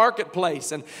into the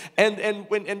marketplace and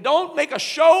don't make a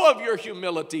show of your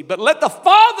humility, but let the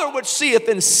Father which seeth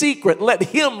in secret, let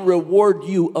him reward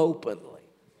you openly.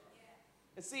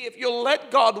 And see, if you'll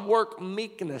let God work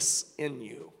meekness in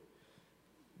you,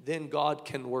 then God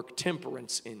can work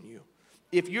temperance in you.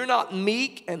 If you're not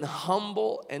meek and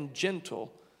humble and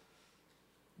gentle,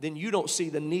 then you don't see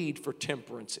the need for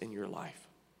temperance in your life.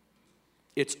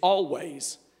 It's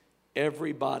always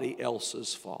everybody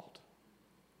else's fault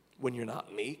when you're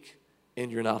not meek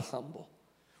and you're not humble.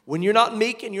 When you're not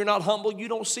meek and you're not humble, you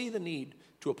don't see the need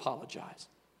to apologize.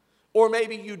 Or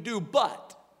maybe you do,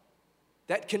 but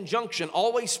that conjunction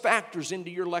always factors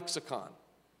into your lexicon.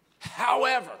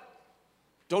 However,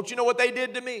 don't you know what they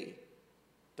did to me?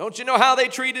 Don't you know how they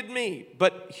treated me?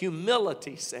 But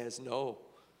humility says, no,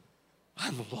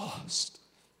 I'm lost.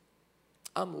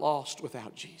 I'm lost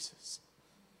without Jesus.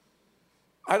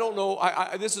 I don't know.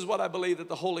 This is what I believe that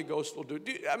the Holy Ghost will do.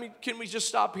 Can we just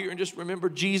stop here and just remember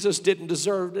Jesus didn't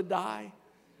deserve to die?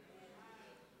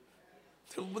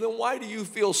 Then why do you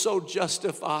feel so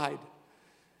justified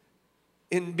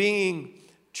in being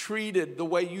treated the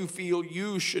way you feel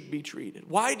you should be treated?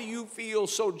 Why do you feel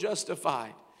so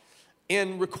justified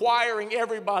in requiring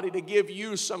everybody to give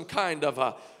you some kind of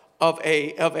a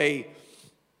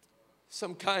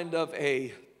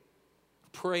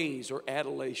praise or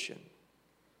adulation?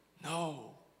 No.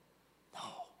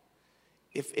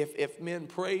 If men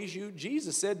praise you,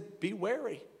 Jesus said, be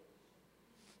wary.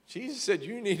 Jesus said,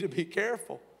 you need to be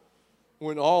careful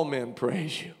when all men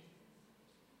praise you.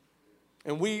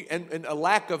 And a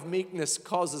lack of meekness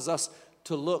causes us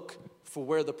to look for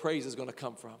where the praise is going to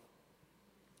come from.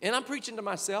 And I'm preaching to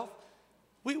myself.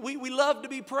 We love to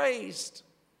be praised.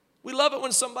 We love it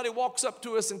when somebody walks up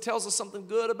to us and tells us something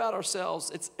good about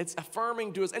ourselves. It's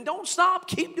affirming to us. And don't stop.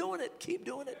 Keep doing it. Keep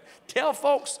doing it. Tell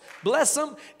folks, bless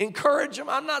them, encourage them.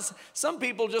 Some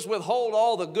people just withhold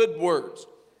all the good words.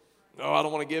 No, I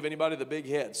don't want to give anybody the big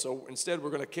head. So instead, we're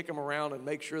going to kick them around and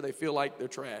make sure they feel like they're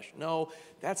trash. No,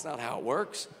 that's not how it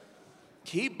works.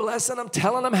 Keep blessing them,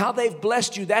 telling them how they've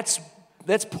blessed you. That's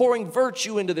pouring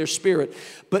virtue into their spirit.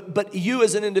 But you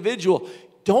as an individual,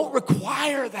 don't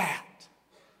require that.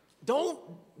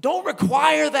 Don't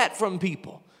require that from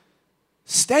people.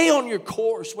 Stay on your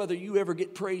course whether you ever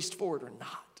get praised for it or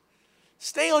not.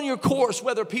 Stay on your course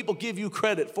whether people give you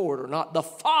credit for it or not. The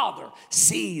Father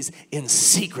sees in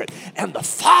secret, and the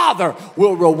Father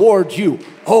will reward you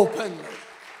openly.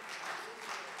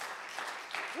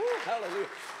 Woo, hallelujah.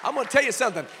 I'm going to tell you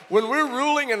something. When we're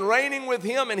ruling and reigning with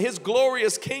Him in His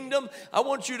glorious kingdom, I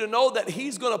want you to know that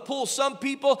He's going to pull some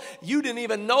people. You didn't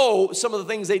even know some of the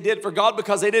things they did for God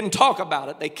because they didn't talk about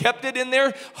it. They kept it in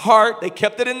their heart. They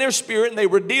kept it in their spirit, and they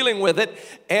were dealing with it.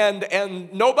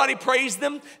 And nobody praised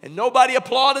them, and nobody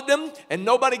applauded them, and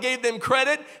nobody gave them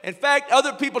credit. In fact,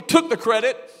 other people took the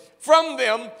credit from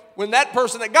them when that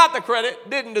person that got the credit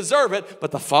didn't deserve it.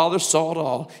 But the Father saw it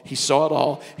all. He saw it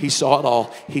all. He saw it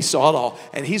all. He saw it all.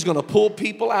 And He's going to pull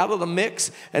people out of the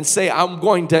mix and say, I'm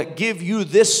going to give you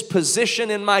this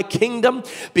position in my kingdom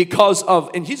because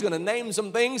of, and He's going to name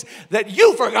some things that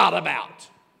you forgot about.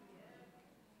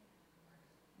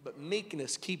 But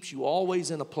meekness keeps you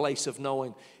always in a place of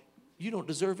knowing you don't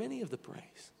deserve any of the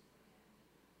praise.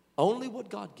 Only what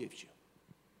God gives you.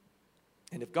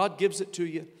 And if God gives it to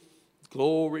you,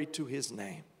 glory to His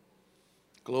name.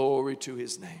 Glory to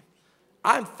His name.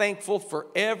 I'm thankful for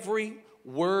every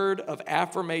word of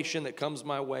affirmation that comes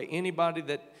my way. Anybody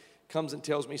that comes and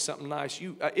tells me something nice,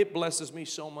 it blesses me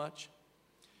so much.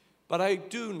 But I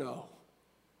do know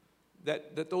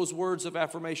that those words of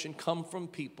affirmation come from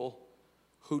people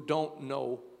who don't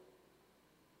know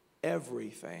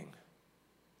everything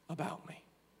about me.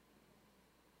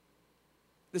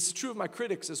 This is true of my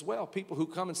critics as well. People who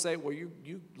come and say, well,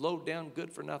 you low down good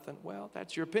for nothing. Well,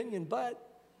 that's your opinion, but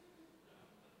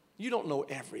you don't know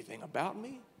everything about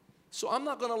me. So I'm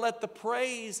not going to let the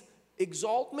praise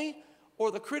exalt me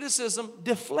or the criticism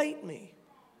deflate me.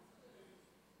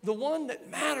 The one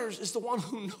that matters is the one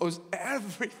who knows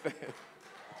everything.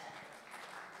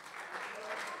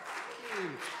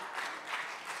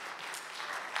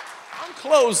 I'm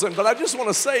closing, but I just want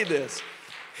to say this.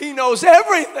 He knows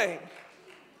everything.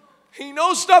 He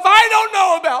knows stuff I don't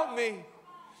know about me.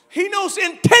 He knows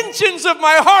intentions of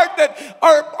my heart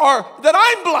that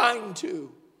I'm blind to.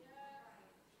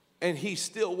 And He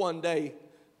still one day,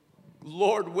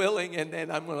 Lord willing,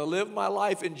 and I'm going to live my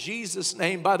life in Jesus'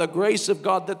 name by the grace of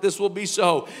God that this will be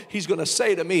so. He's going to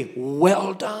say to me,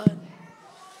 well done.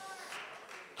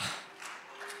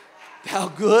 Thou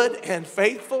good and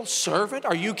faithful servant.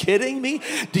 Are you kidding me?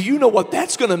 Do you know what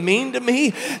that's going to mean to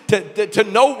me? To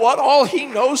know what all He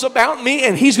knows about me,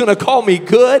 and He's going to call me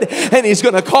good, and He's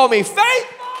going to call me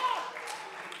faithful.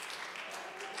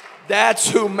 That's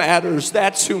who matters.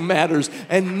 That's who matters.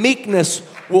 And meekness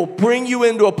will bring you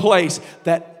into a place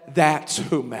that's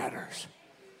who matters.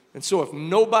 And so if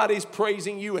nobody's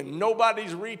praising you and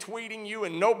nobody's retweeting you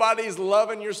and nobody's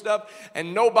loving your stuff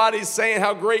and nobody's saying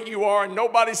how great you are and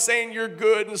nobody's saying you're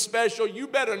good and special, you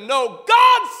better know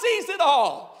God sees it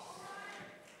all.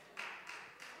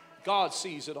 God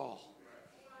sees it all.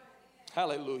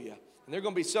 Hallelujah. And there are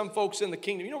going to be some folks in the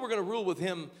kingdom. You know, we're going to rule with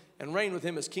Him and reign with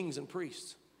Him as kings and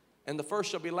priests. And the first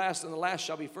shall be last and the last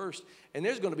shall be first. And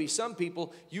there's going to be some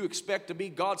people you expect to be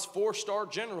God's 4-star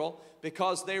general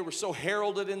because they were so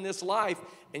heralded in this life,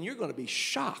 and you're going to be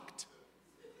shocked.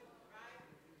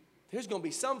 There's going to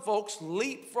be some folks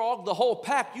leapfrog the whole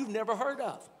pack you've never heard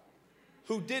of,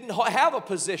 who didn't have a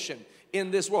position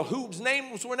in this world, whose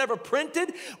names were never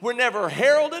printed, were never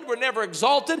heralded, were never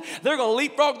exalted. They're going to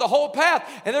leapfrog the whole path,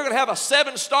 and they're going to have a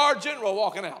 7-star general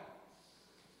walking out.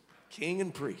 King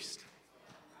and priest.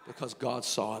 Because God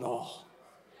saw it all.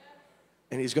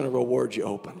 And He's going to reward you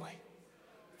openly.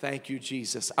 Thank you,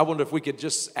 Jesus. I wonder if we could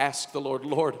just ask the Lord,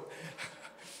 Lord,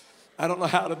 I don't know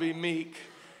how to be meek,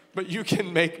 but you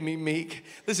can make me meek.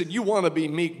 Listen, you want to be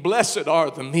meek. Blessed are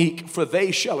the meek, for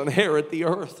they shall inherit the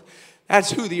earth.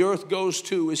 That's who the earth goes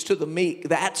to, is to the meek.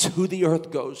 That's who the earth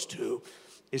goes to,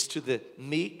 is to the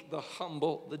meek, the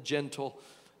humble, the gentle.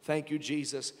 Thank you,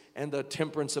 Jesus. And the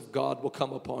temperance of God will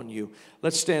come upon you.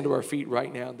 Let's stand to our feet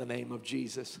right now in the name of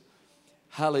Jesus.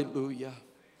 Hallelujah.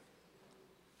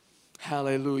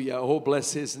 Hallelujah. Oh,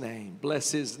 bless his name.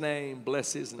 Bless his name.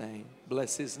 Bless his name.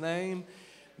 Bless his name.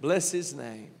 Bless his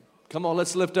name. Come on,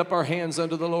 let's lift up our hands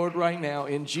unto the Lord right now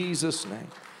in Jesus' name.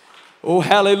 Oh,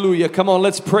 hallelujah. Come on,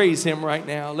 let's praise him right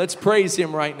now. Let's praise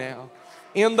him right now.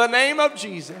 In the name of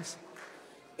Jesus.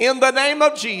 In the name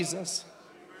of Jesus.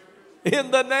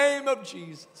 In the name of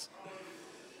Jesus.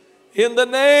 In the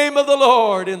name of the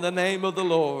Lord. In the name of the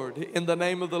Lord. In the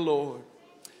name of the Lord.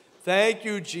 Thank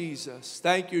you, Jesus.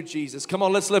 Thank you, Jesus. Come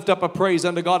on, let's lift up a praise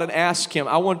unto God and ask him.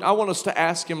 I want us to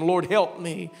ask him, Lord, help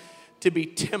me to be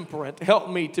temperate. Help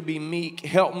me to be meek.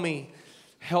 Help me.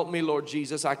 Help me, Lord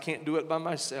Jesus. I can't do it by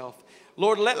myself.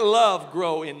 Lord, let love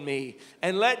grow in me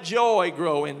and let joy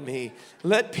grow in me.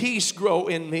 Let peace grow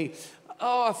in me.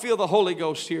 Oh, I feel the Holy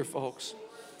Ghost here, folks.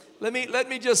 Let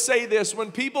me just say this.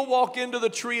 When people walk into the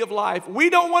tree of life,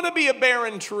 we don't want to be a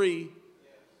barren tree.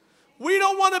 We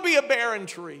don't want to be a barren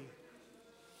tree.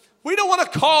 We don't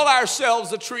want to call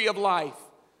ourselves the tree of life.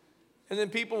 And then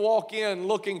people walk in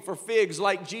looking for figs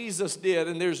like Jesus did,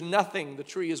 and there's nothing. The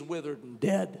tree is withered and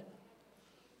dead.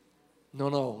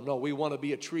 No. We want to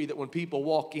be a tree that when people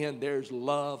walk in, there's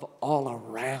love all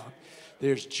around.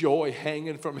 There's joy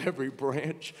hanging from every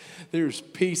branch. There's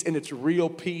peace, and it's real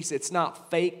peace. It's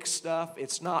not fake stuff.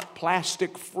 It's not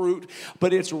plastic fruit,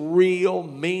 but it's real,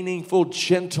 meaningful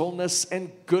gentleness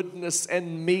and goodness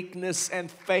and meekness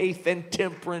and faith and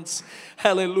temperance.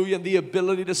 Hallelujah. And the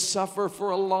ability to suffer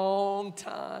for a long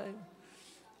time.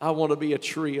 I want to be a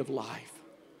tree of life.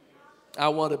 I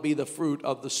want to be the fruit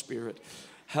of the Spirit.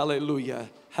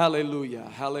 Hallelujah. Hallelujah.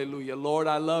 Hallelujah. Lord,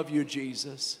 I love you,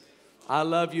 Jesus. I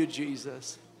love you,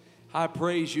 Jesus. I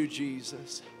praise you,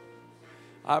 Jesus.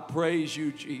 I praise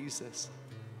you, Jesus.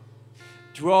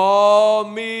 Draw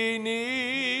me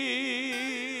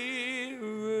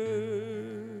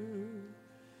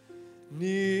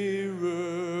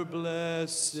nearer,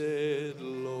 blessed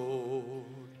Lord,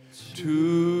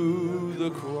 to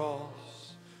the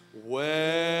cross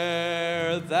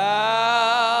where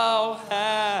thou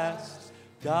hast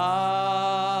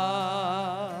died.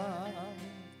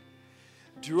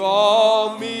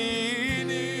 Draw me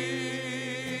nearer,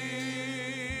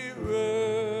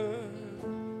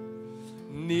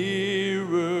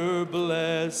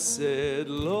 blessed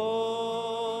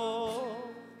Lord,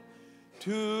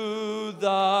 to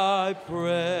thy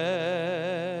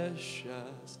precious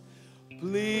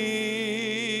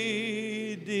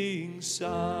bleeding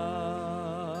Son.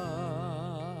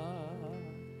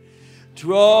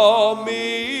 Draw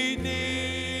me nearer,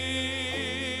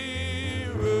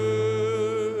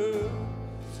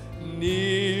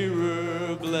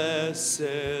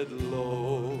 blessed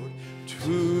Lord,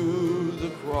 to the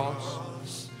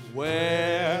cross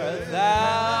where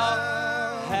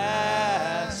thou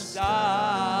hast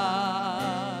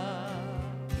died.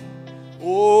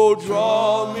 Oh,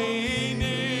 draw me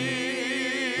nearer,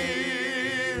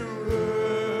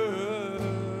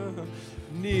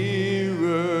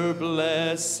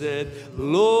 blessed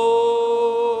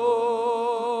Lord,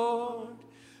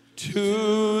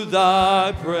 to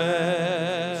thy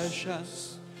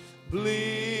precious bleeding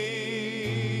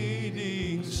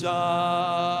Son.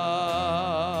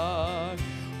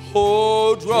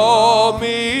 Oh, draw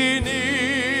me nearer,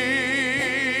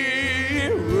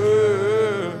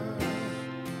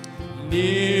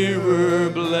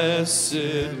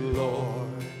 blessed Lord,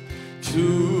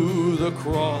 to the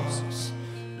cross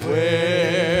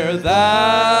where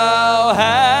thou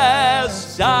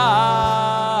hast died.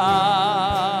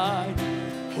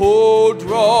 Oh,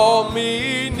 draw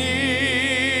me nearer,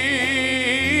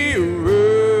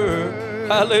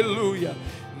 hallelujah,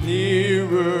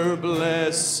 nearer,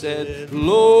 blessed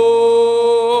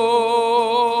Lord,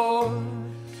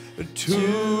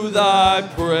 to thy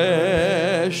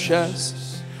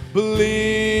precious bleeding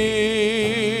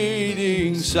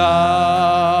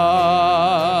side.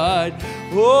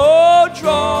 Oh,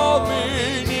 draw me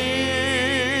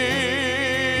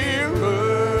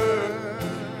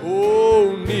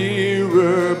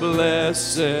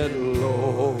blessed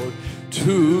Lord,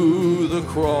 to the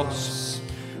cross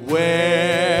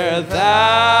where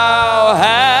thou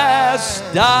hast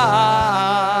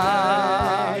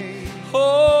died.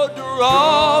 Oh,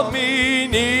 draw me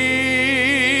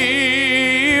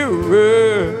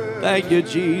Thank you,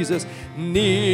 Jesus. Near